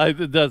point. Well,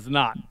 it does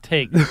not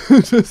take.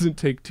 It doesn't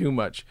take too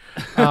much.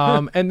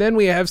 And then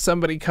we have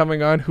somebody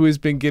coming on who has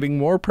been getting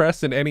more press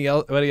than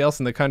anybody else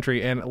in the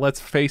country. And let's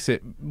face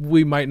it,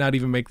 we might not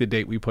even make the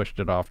date we pushed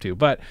it off to.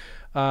 But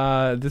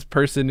this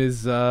person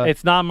is...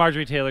 it's not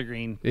Marjorie Taylor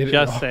Greene.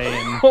 Just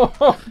saying.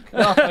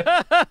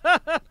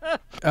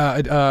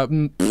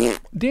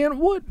 Dan,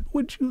 what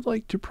would you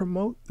like to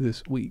promote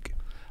this week?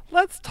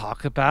 Let's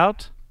talk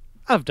about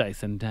Of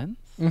Dice and Dens.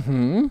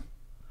 Mm-hmm.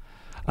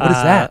 What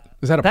is that?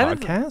 Is that a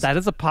podcast? That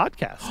is a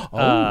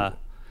podcast.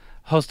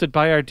 Hosted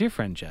by our dear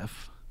friend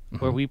Jeff,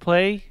 where we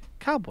play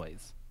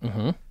cowboys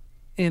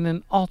in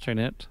an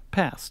alternate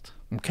past.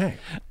 Okay.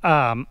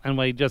 And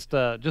we just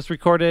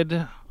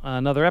recorded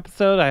another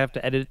episode. I have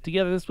to edit it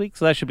together this week,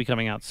 so that should be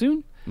coming out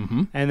soon.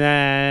 And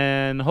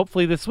then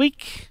hopefully this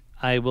week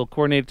I will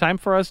coordinate a time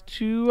for us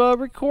to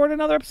record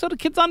another episode of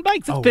Kids on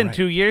Bikes. It's been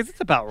 2 years. It's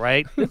about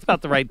right. It's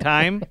about the right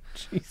time.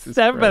 Jesus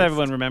But Christ.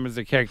 everyone remembers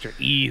their character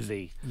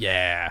easy.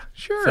 Yeah.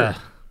 Sure. So,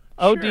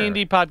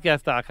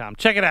 ODndPodcast.com.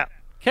 Check it out.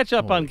 Catch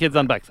up on Kids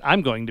on Bikes.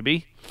 I'm going to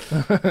be.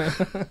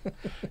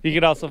 You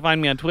can also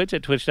find me on Twitch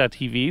at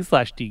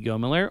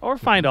twitch.tv/dgomiller, or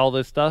find all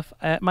this stuff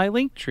at my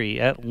link tree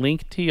at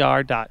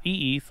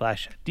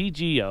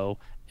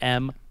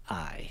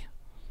linktr.ee/dgomi.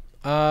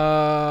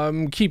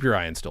 Keep your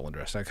eye on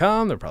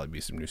StolenDress.com. There'll probably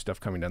be some new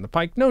stuff coming down the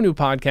pike. No new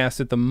podcasts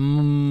at the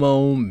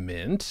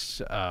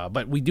moment,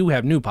 but we do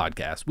have new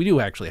podcasts. We do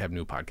actually have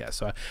new podcasts.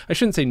 So I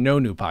shouldn't say no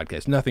new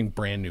podcasts. Nothing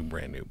brand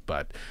new.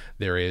 But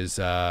there is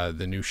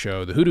the new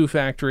show, The Hoodoo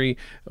Factory.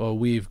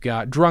 We've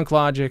got Drunk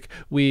Logic.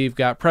 We've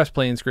got Press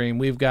Play and Scream.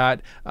 We've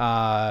got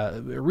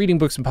Reading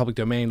Books in Public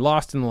Domain,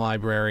 Lost in the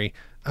Library.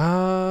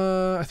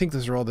 I think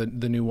those are all the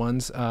new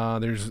ones.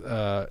 There's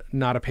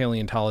Not a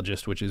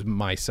Paleontologist, which is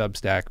my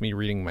Substack, me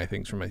reading my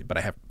things but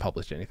I haven't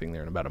published anything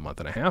there in about a month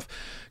and a half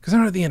because I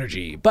don't have the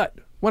energy. But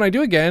when I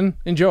do again,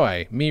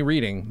 enjoy me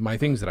reading my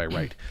things that I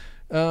write.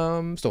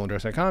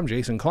 StolenDress.com,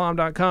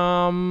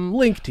 JasonKlom.com,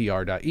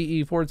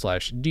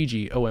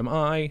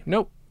 linktr.ee/DGOMI.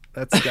 Nope,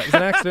 that was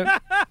an accident.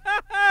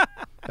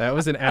 That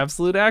was an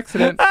absolute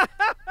accident.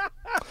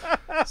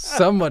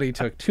 Somebody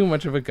took too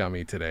much of a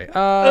gummy today.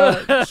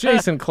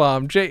 Jason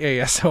Klom,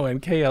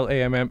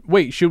 JASONKLAMM.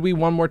 Wait, should we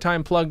one more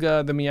time plug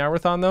the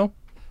Meowathon, though?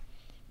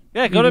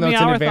 Yeah, go Even to though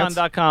it's in advance?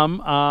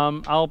 meowathon.com.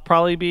 I'll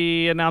probably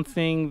be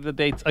announcing the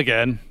dates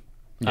again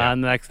the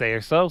next day or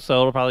so.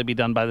 So it'll probably be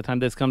done by the time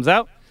this comes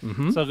out.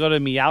 So go to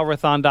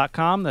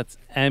meowathon.com. That's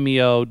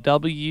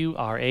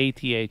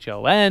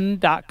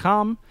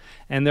MEOWRATHON.com.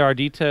 And there are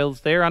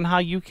details there on how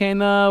you can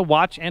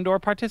watch and or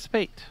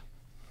participate.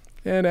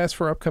 And as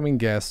for upcoming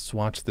guests,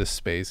 watch this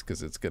space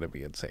because it's going to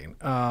be insane.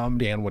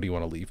 Dan, what do you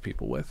want to leave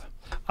people with?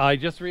 I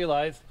just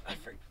realized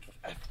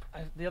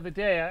the other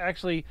day I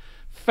actually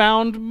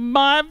found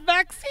my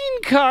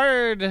vaccine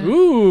card.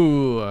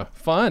 Ooh,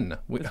 fun.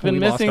 It's been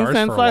missing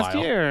since last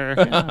year.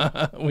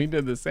 Yeah. We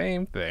did the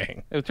same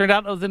thing. It turned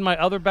out it was in my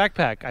other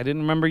backpack. I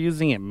didn't remember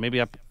using it. Maybe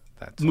I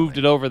moved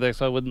it over there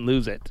so I wouldn't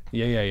lose it.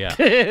 Yeah.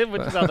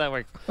 Which is how that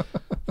works.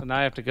 So now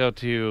I have to go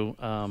to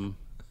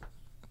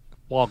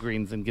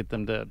Walgreens and get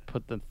them to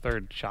put the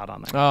third shot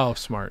on there. Oh,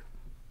 smart.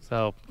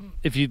 So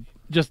if you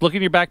just look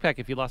in your backpack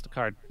if you lost a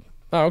card.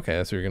 Oh, okay.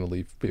 That's what you're going to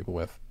leave people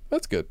with.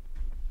 That's good.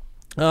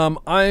 I'm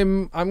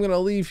going to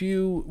leave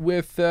you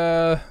with,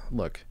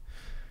 look,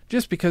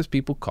 just because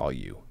people call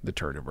you the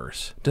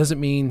Turdiverse doesn't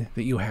mean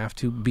that you have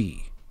to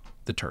be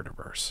the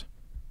Turdiverse.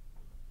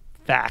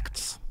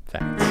 Facts.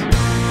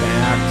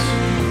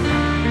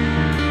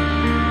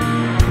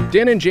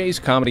 Dan and Jay's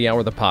Comedy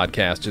Hour, the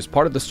podcast, is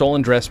part of the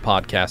Stolen Dress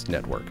Podcast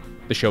Network.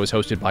 The show is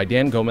hosted by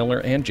Dan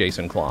Gomiller and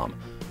Jason Klom.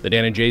 The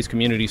Dan and Jay's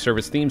Community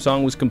Service theme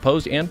song was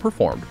composed and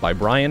performed by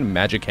Brian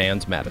Magic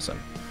Hands Madison.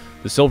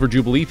 The Silver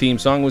Jubilee theme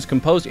song was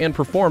composed and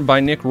performed by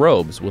Nick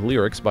Robes, with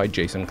lyrics by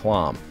Jason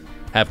Klom.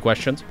 Have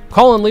questions?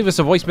 Call and leave us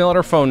a voicemail at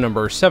our phone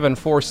number,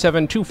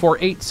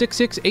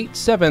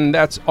 747-248-6687.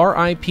 That's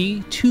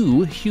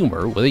RIP2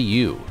 Humor with a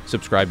U.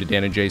 Subscribe to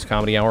Dan and Jay's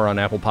Comedy Hour on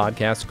Apple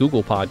Podcasts,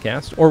 Google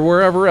Podcasts, or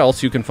wherever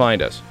else you can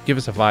find us. Give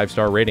us a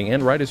 5-star rating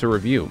and write us a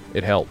review.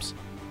 It helps.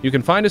 You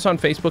can find us on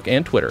Facebook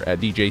and Twitter at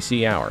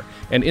DJC Hour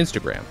and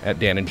Instagram at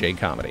Dan and Jay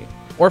Comedy.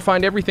 Or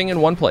find everything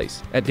in one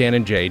place at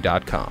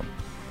danandjay.com.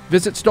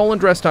 Visit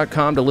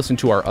stolendress.com to listen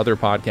to our other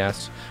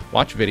podcasts,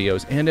 watch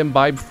videos, and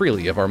imbibe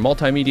freely of our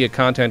multimedia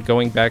content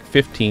going back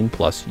 15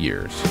 plus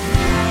years.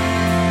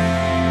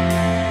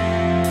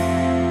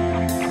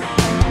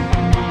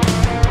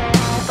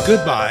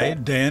 Goodbye,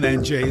 Dan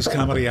and Jay's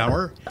Comedy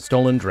Hour.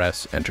 Stolen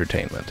Dress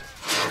Entertainment.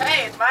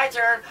 Hey, it's my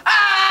turn.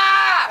 Ah!